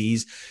have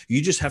Cs.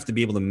 You just have to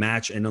be able to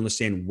match and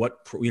understand what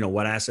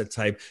asset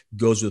type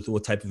goes with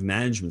what type of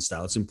management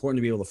style. It's important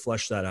to be able to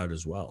flesh that out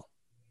as well.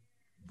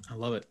 I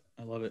love it.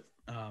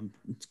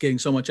 It's getting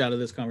so much out of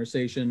this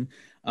conversation.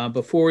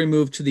 Before we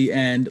move to the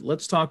end,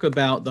 let's talk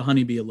about the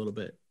Honeybee a little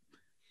bit.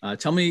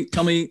 Tell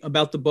me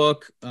about the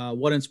book,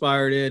 what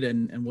inspired it,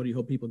 and what do you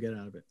hope people get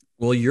out of it?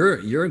 Well,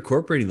 you're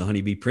incorporating the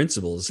Honeybee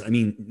principles. I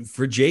mean,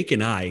 for Jake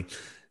and I,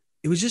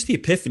 it was just the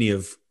epiphany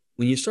of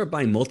when you start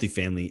buying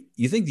multifamily,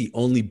 you think the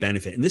only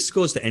benefit, and this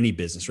goes to any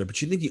business, right?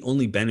 But you think the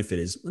only benefit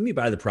is, let me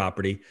buy the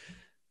property,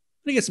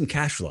 let me get some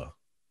cash flow.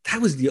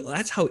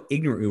 That's how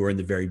ignorant we were in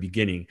the very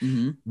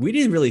beginning. We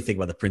didn't really think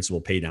about the principal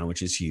pay down,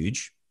 which is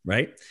huge,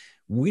 right?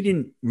 We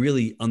didn't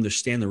really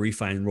understand the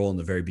refi and roll in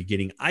the very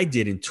beginning. I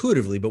did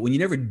intuitively, but when you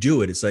never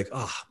do it, it's like,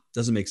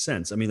 doesn't make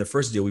sense. I mean, the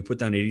first deal we put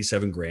down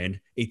 87 grand,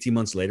 18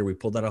 months later, we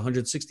pulled out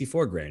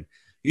 164 grand.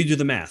 You do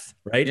the math,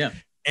 right? Yeah.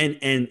 And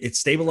it's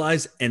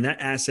stabilized. And that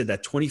asset,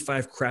 that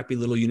 25 crappy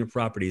little unit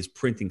property is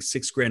printing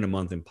 $6 grand a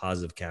month in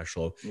positive cash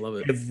flow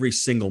every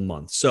single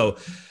month. So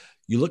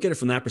you look at it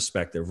from that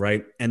perspective,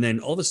 right? And then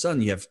all of a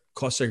sudden you have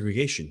cost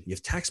segregation, you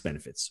have tax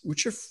benefits,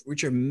 which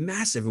are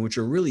massive and which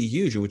are really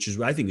huge, and which is,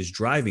 I think, is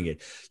driving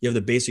it. You have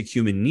the basic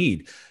human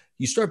need.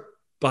 You start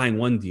buying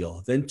one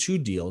deal, then 2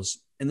 deals,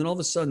 and then all of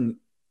a sudden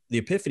the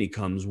epiphany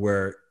comes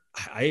where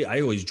I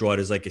always draw it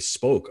as like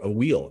a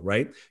wheel,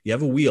 right? You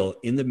have a wheel,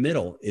 in the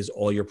middle is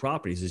all your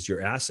properties, is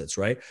your assets,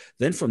 right?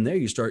 Then from there,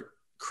 you start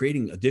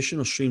creating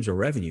additional streams of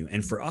revenue.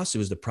 And for us, it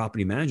was the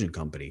property management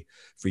company.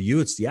 For you,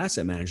 it's the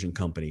asset management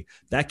company.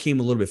 That came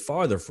a little bit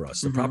farther for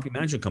us. The property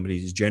management company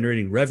is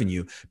generating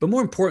revenue, but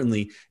more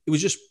importantly, it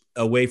was just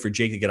a way for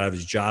Jake to get out of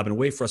his job and a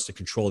way for us to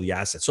control the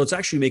assets. So it's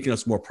actually making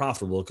us more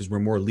profitable because we're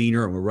more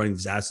leaner and we're running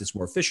these assets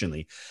more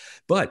efficiently.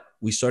 But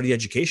we started the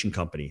education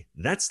company.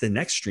 That's the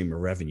next stream of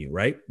revenue,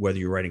 right? Whether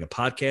you're writing a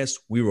podcast,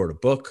 we wrote a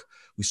book,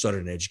 we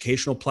started an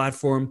educational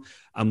platform.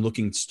 I'm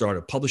looking to start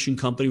a publishing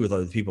company with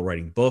other people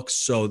writing books.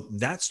 So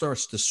that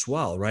starts to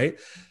swell, right?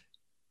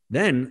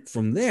 Then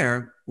from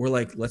there, we're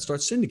like, let's start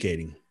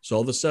syndicating. So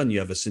all of a sudden you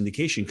have a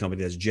syndication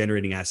company that's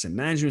generating asset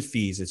management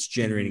fees. It's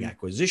generating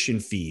acquisition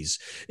fees.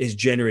 It's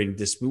generating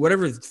this,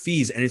 whatever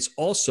fees. And it's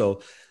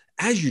also,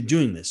 as you're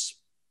doing this,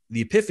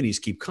 the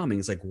epiphanies keep coming.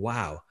 It's like,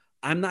 wow,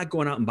 I'm not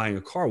going out and buying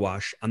a car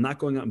wash. I'm not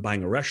going out and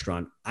buying a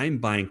restaurant. I'm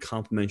buying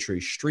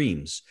complementary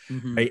streams,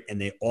 right?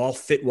 And they all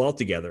fit well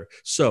together.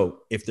 So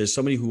if there's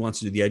somebody who wants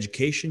to do the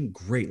education,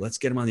 great, let's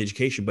get him on the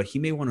education, but he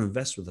may want to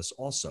invest with us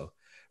also,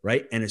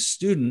 right? And a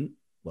student,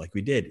 like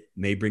we did,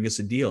 may bring us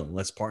a deal, and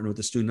let's partner with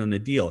the student on the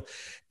deal.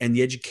 And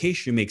the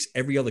education makes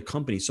every other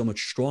company so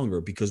much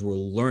stronger because we're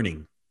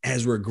learning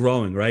as we're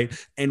growing, right?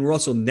 And we're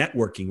also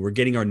networking. We're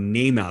getting our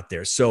name out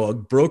there. So a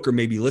broker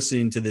may be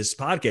listening to this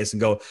podcast and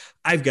go,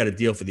 I've got a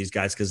deal for these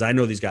guys because I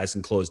know these guys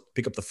can close,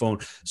 pick up the phone.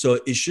 So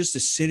it's just the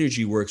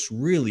synergy works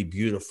really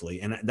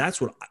beautifully. And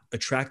that's what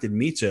attracted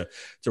me to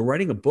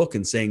writing a book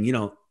and saying, you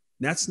know,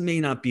 that may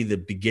not be the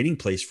beginning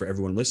place for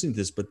everyone listening to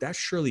this, but that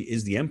surely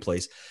is the end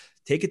place.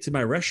 Take it to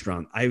my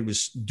restaurant. I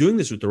was doing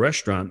this with the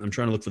restaurant. I'm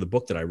trying to look for the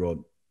book that I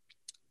wrote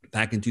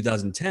back in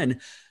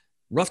 2010.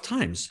 Rough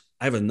times.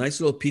 I have a nice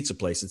little pizza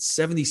place. It's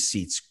 70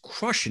 seats,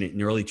 crushing it in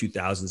the early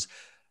 2000s.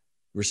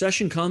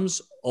 Recession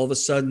comes, all of a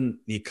sudden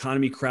the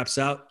economy craps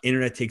out,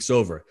 internet takes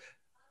over.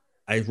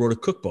 I wrote a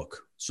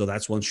cookbook. So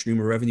that's one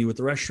stream of revenue with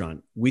the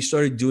restaurant. We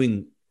started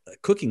doing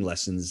cooking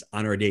lessons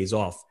on our days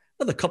off.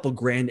 Another couple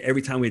grand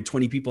every time we had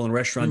 20 people in a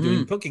restaurant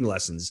doing cooking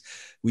lessons.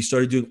 We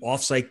started doing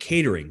offsite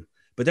catering.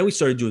 But then we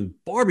started doing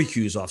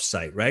barbecues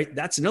offsite, right?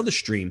 That's another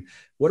stream.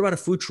 What about a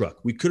food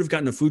truck? We could have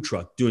gotten a food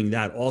truck doing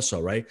that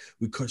also, right?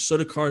 We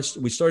started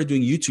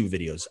doing YouTube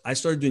videos. I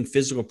started doing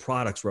physical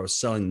products where I was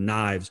selling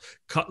knives,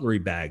 cutlery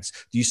bags.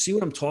 Do you see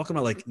what I'm talking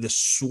about? Like the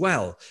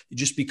swell, it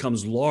just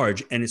becomes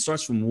large, and it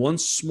starts from one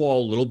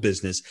small little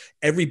business.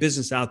 Every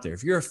business out there,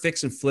 if you're a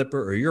fix and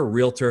flipper or you're a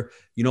realtor,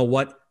 you know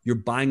what? You're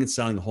buying and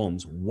selling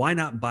homes. Why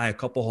not buy a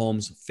couple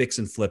homes, fix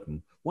and flip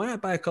them? Why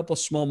not buy a couple of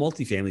small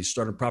multifamilies,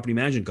 start a property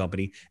management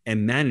company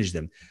and manage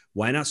them?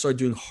 Why not start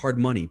doing hard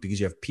money? Because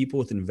you have people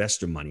with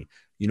investor money.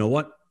 You know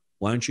what?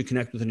 Why don't you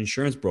connect with an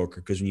insurance broker?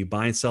 Because when you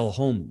buy and sell a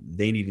home,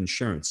 they need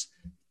insurance.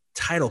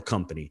 Title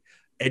company,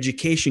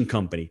 education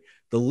company.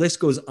 The list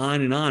goes on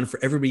and on for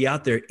everybody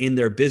out there in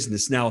their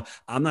business. Now,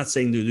 I'm not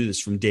saying to do this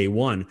from day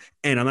one,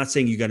 and I'm not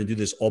saying you got to do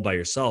this all by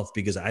yourself,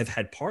 because I've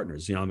had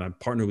partners. You know, I'm a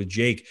partner with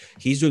Jake.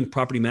 He's doing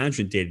property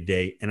management day to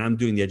day, and I'm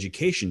doing the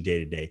education day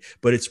to day.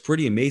 But it's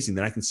pretty amazing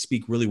that I can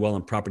speak really well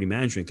on property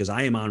management because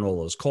I am on all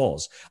those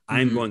calls.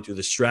 I'm going through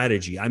the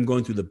strategy. I'm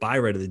going through the buy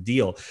right of the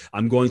deal.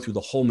 I'm going through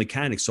the whole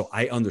mechanics. So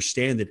I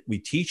understand that we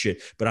teach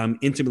it, but I'm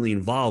intimately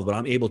involved, but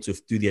I'm able to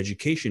do the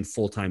education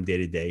full-time day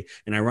to day.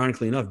 And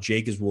ironically enough,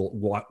 Jake is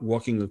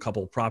walking a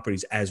couple of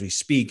properties as we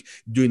speak,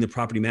 doing the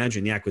property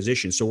management and the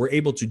acquisition. So we're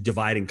able to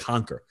divide and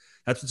conquer.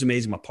 That's what's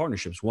amazing about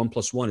partnerships. 1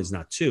 + 1 is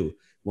not 2.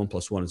 1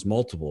 + 1 is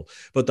multiple.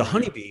 But the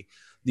honeybee,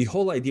 the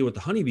whole idea with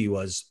the honeybee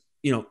was,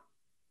 you know,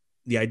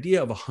 the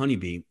idea of a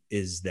honeybee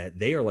is that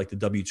they are like the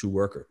W-2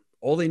 worker.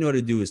 All they know how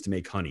to do is to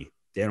make honey.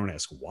 They don't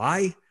ask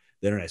why.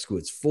 They don't ask who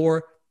it's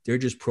for. They're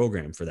just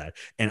programmed for that.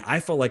 And I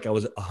felt like I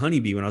was a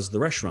honeybee when I was at the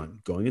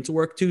restaurant, going into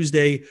work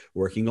Tuesday,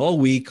 working all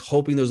week,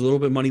 hoping there's a little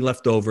bit of money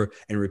left over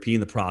and repeating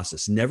the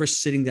process, never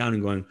sitting down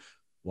and going,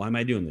 why am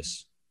I doing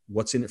this?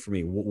 What's in it for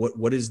me?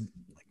 What is,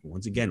 like,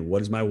 once again,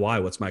 what is my why?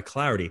 What's my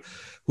clarity?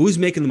 Who's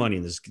making the money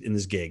in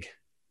this gig?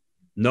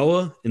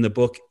 Noah in the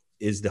book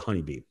is the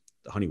honeybee,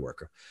 the honey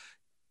worker.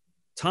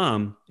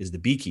 Tom is the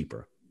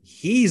beekeeper.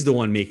 He's the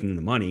one making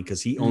the money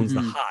because he owns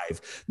the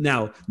hive.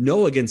 Now,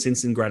 Noah gets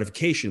instant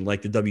gratification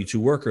like the W-2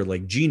 worker,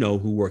 like Gino,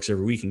 who works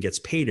every week and gets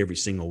paid every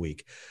single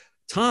week.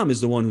 Tom is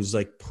the one who's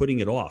like putting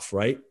it off,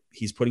 right?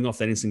 He's putting off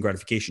that instant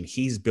gratification.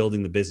 He's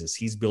building the business.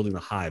 He's building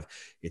the hive.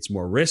 It's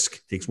more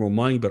risk, takes more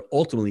money, but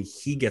ultimately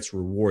he gets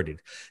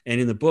rewarded.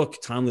 And in the book,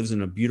 Tom lives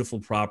in a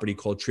beautiful property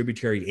called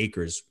Tributary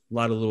Acres, a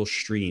lot of little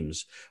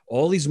streams.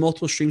 All these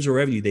multiple streams of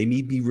revenue, they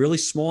may be really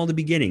small in the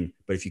beginning,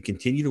 but if you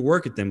continue to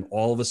work at them,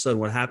 all of a sudden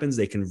what happens,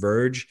 they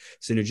converge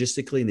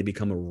synergistically and they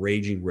become a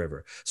raging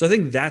river. So I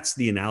think that's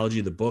the analogy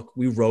of the book.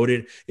 We wrote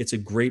it. It's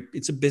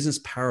a business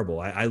parable.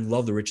 I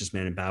love The Richest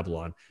Man in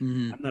Babylon.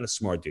 I'm not a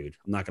smart dude.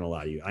 I'm not going to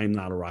lie to you. I am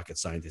not a rocket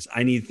scientist.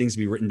 I need things to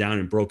be written down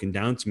and broken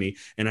down to me.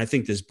 And I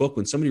think this book,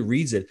 when somebody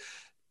reads it,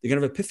 they're going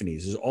to have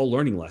epiphanies. There's all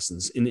learning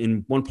lessons.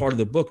 In one part of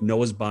the book,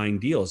 Noah's buying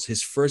deals.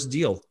 His first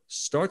deal,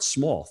 start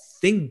small,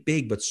 think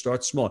big, but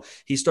start small.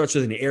 He starts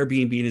with an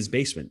Airbnb in his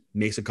basement,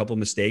 makes a couple of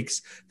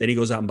mistakes. Then he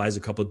goes out and buys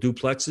a couple of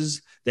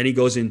duplexes. Then he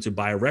goes in to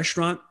buy a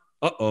restaurant.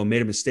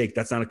 Made a mistake.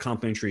 That's not a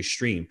complementary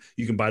stream.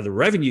 You can buy the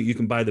revenue, you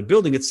can buy the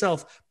building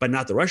itself, but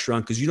not the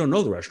restaurant because you don't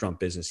know the restaurant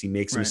business. He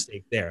makes a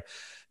mistake there.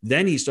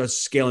 Then he starts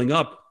scaling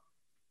up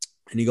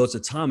and he goes to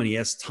Tom and he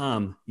asks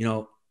Tom, you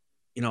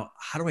know,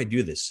 how do I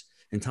do this?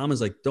 And Tom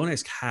is like, don't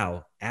ask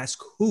how, ask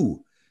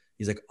who.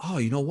 He's like, oh,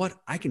 you know what?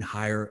 I can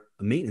hire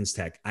a maintenance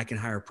tech. I can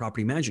hire a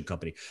property management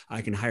company.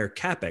 I can hire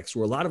CapEx,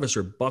 where a lot of us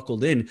are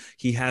buckled in.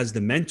 He has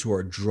the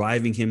mentor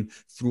driving him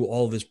through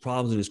all of his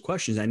problems and his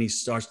questions, and he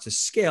starts to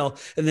scale.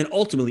 And then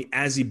ultimately,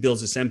 as he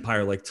builds this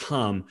empire like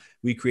Tom,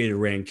 we created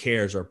Rand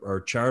Cares, our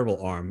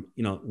charitable arm.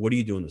 You know, what are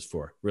you doing this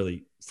for?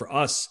 Really, for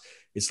us,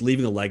 it's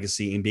leaving a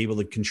legacy and be able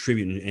to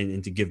contribute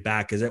and to give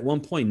back. Because at one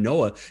point,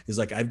 Noah is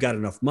like, I've got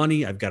enough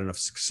money. I've got enough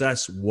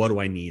success. What do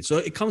I need? So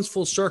it comes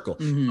full circle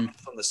from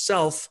the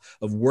self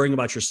of worrying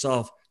about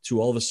yourself to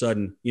all of a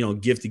sudden,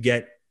 give to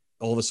get.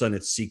 All of a sudden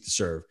it's seek to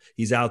serve.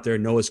 He's out there.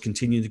 Noah's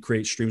continuing to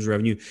create streams of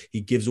revenue.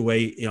 He gives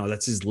away,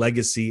 that's his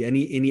legacy. And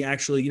he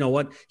actually,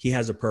 he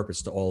has a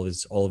purpose to all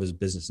of his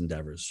business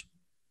endeavors.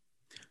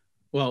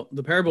 Well,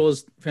 the parable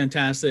is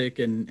fantastic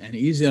and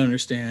easy to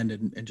understand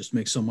and just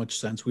makes so much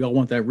sense. We all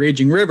want that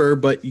raging river,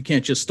 but you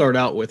can't just start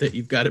out with it.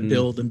 You've got to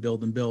build and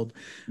build and build.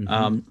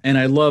 And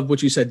I love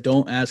what you said.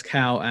 Don't ask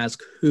how,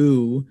 ask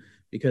who,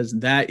 because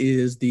that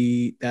is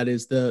the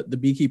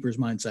beekeeper's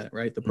mindset,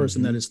 right? The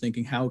person that is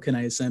thinking, how can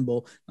I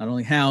assemble, not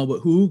only how,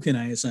 but who can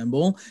I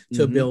assemble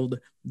to build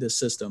this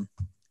system?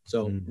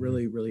 So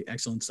really, really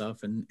excellent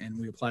stuff. And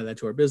we apply that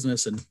to our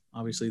business. And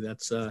obviously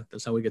that's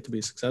how we get to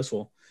be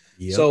successful.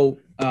 Yep. So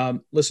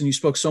listen, you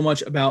spoke so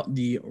much about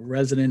the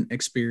resident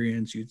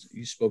experience.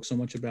 You spoke so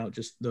much about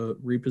just the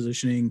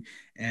repositioning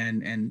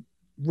and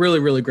really,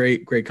 really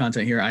great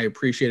content here. I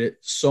appreciate it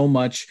so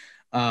much.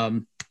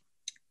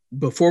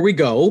 Before we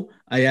go,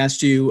 I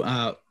asked you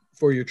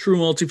for your true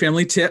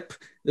multifamily tip.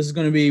 This is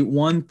going to be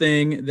one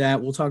thing that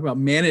we'll talk about: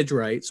 manage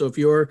right. So if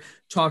you're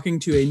talking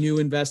to a new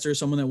investor,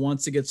 someone that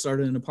wants to get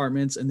started in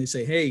apartments, and they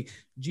say, hey,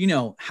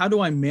 Gino, how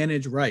do I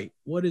manage right?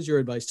 What is your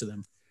advice to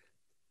them?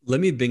 Let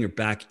me bring it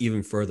back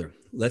even further.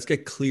 Let's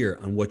get clear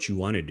on what you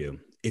want to do.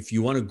 If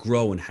you want to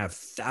grow and have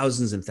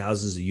thousands and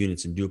thousands of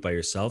units and do it by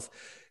yourself,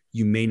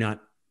 you may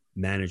not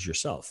manage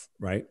yourself,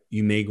 right?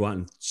 You may go out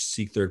and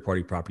seek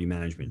third-party property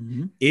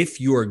management. If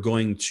you are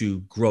going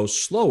to grow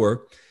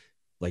slower,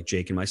 like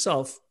Jake and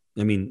myself,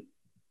 I mean,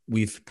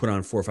 we've put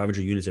on 400 or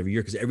 500 units every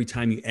year because every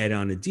time you add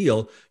on a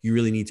deal, you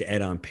really need to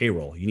add on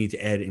payroll. You need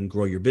to add and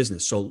grow your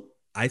business. So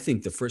I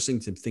think the first thing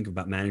to think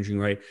about managing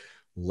right,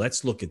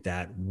 let's look at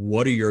that.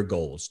 What are your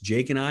goals?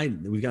 Jake and I,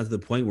 we got to the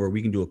point where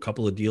we can do a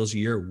couple of deals a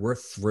year. We're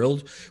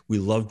thrilled. We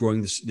love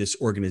growing this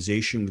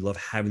organization. We love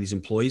having these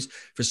employees.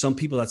 For some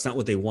people, that's not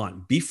what they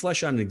want. Be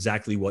flesh out on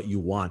exactly what you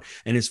want.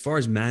 And as far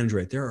as manage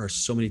right, there are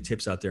so many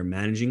tips out there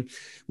managing.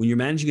 When you're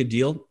managing a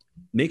deal,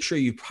 make sure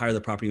you hire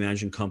the property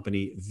management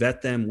company,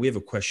 vet them. We have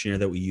a questionnaire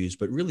that we use,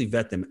 but really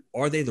vet them.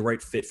 Are they the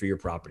right fit for your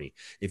property?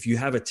 If you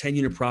have a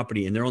 10-unit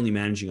property and they're only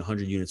managing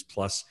 100 units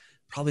plus,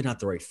 probably not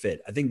the right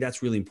fit. I think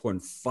that's really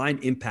important.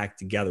 Find impact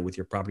together with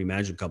your property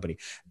management company.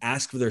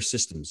 Ask for their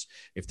systems.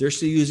 If they're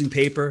still using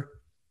paper,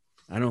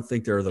 I don't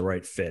think they're the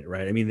right fit,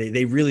 right? I mean,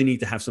 they really need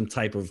to have some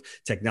type of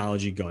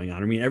technology going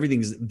on. I mean,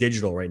 everything's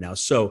digital right now.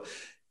 So,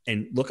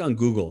 and look on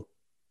Google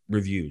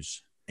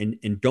reviews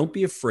and don't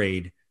be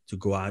afraid to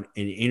go out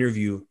and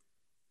interview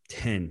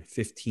 10,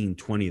 15,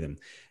 20 of them.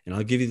 And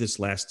I'll give you this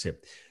last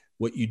tip.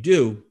 What you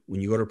do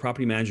when you go to a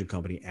property management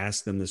company,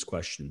 ask them this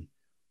question: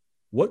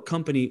 what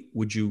company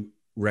would you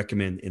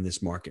recommend in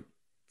this market?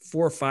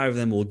 4 or 5 of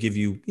them will give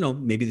you,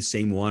 maybe the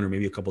same one or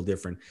maybe a couple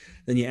different.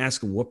 Then you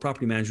ask them, what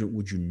property management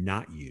would you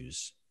not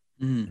use?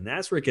 And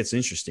that's where it gets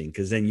interesting,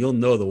 because then you'll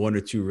know the 1 or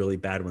 2 really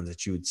bad ones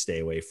that you would stay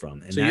away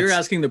from. And so you're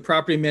asking the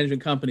property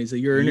management companies that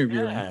you're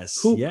interviewing,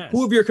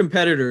 who of your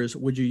competitors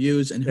would you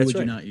use and who would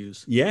you not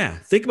use? Yeah.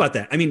 Think about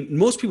that. I mean,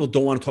 most people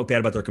don't want to talk bad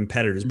about their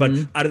competitors, but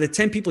out of the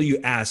 10 people you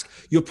ask,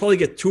 you'll probably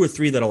get 2 or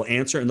 3 that'll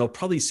answer, and they'll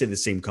probably say the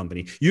same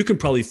company. You can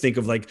probably think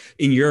of, like,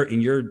 in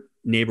your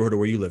neighborhood or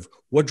where you live,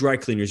 what dry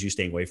cleaners are you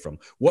staying away from?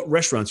 What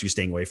restaurants are you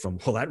staying away from?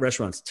 Well, that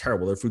restaurant's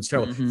terrible. Their food's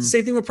terrible.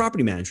 Same thing with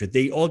property management.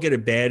 They all get a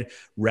bad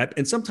rep.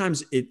 And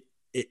sometimes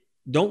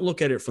don't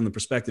look at it from the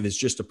perspective it's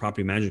just a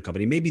property management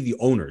company. Maybe the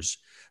owners,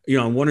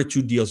 on 1 or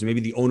 2 deals,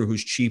 maybe the owner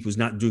who's cheap, who's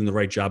not doing the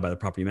right job by the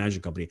property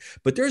management company.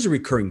 But there's a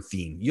recurring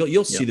theme.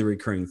 You'll see the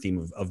recurring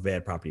theme of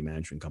bad property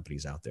management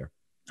companies out there.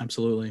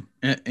 Absolutely.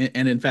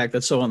 And in fact,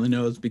 that's so on the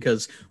nose,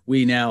 because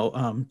we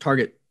now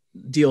target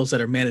deals that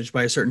are managed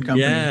by a certain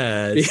company.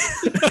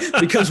 Yes.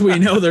 Because we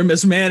know they're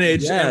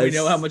mismanaged, and we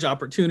know how much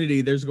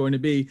opportunity there's going to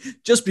be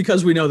just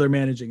because we know they're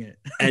managing it.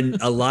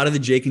 And a lot of the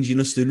Jake and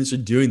Gino students are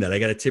doing that. I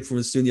got a tip from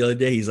a student the other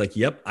day. He's like,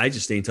 yep, I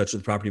just stay in touch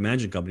with property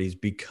management companies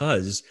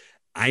because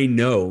I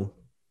know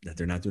that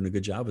they're not doing a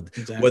good job with it.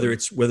 Exactly.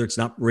 Whether it's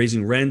not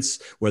raising rents,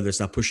 whether it's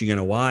not pushing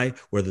NOI,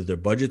 whether their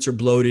budgets are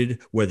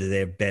bloated, whether they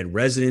have bad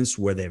residents,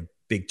 whether they have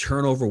big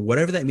turnover,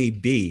 whatever that may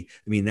be.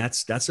 I mean,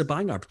 that's a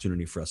buying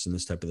opportunity for us in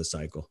this type of the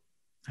cycle.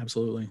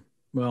 Absolutely.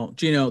 Well,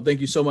 Gino, thank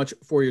you so much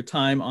for your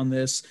time on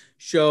this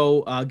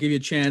show. I'll give you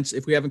a chance,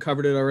 if we haven't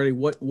covered it already,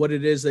 what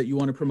it is that you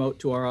want to promote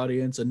to our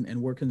audience,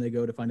 and where can they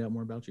go to find out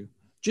more about you?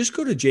 Just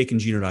go to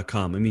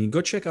jakeandgino.com. I mean, go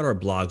check out our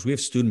blogs. We have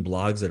student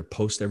blogs that are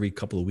posted every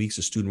couple of weeks.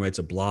 A student writes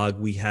a blog.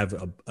 We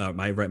have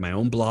I write my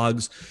own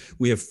blogs.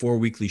 We have 4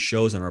 weekly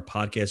shows on our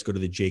podcast. Go to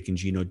the Jake and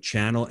Gino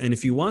channel. And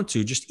if you want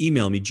to, just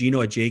email me,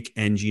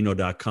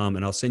 gino@jakeandgino.com,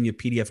 and I'll send you a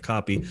PDF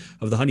copy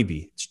of the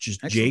Honeybee. It's just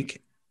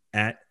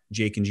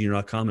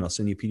jake@jakeandgino.com, and I'll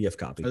send you a PDF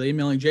copy. Are they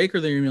emailing Jake or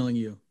are they emailing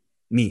you?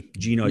 Me,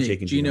 Gino at Jake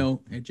and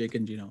Gino. Gino at Jake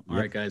and Gino. All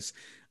right, guys.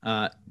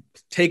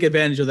 Take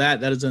advantage of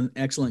that. That is an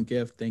excellent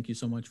gift. Thank you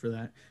so much for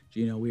that,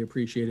 Gino. We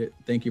appreciate it.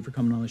 Thank you for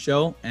coming on the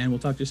show, and we'll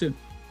talk to you soon.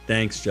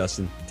 Thanks,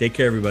 Justin. Take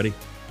care, everybody.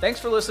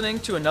 Thanks for listening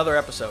to another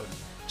episode.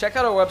 Check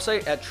out our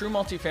website at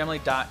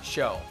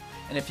truemultifamily.show.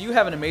 And if you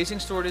have an amazing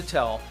story to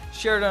tell,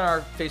 share it on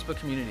our Facebook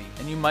community,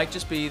 and you might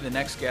just be the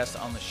next guest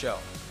on the show.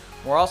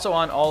 We're also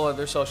on all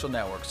other social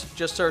networks.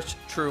 Just search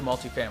True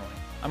Multifamily.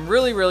 I'm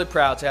really, really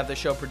proud to have this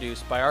show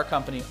produced by our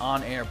company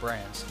On Air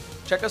Brands.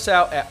 check us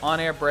out at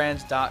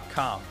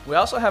onairbrands.com. We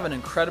also have an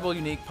incredible,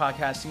 unique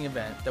podcasting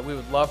event that we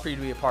would love for you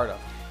to be a part of.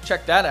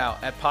 Check that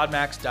out at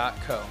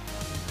podmax.co.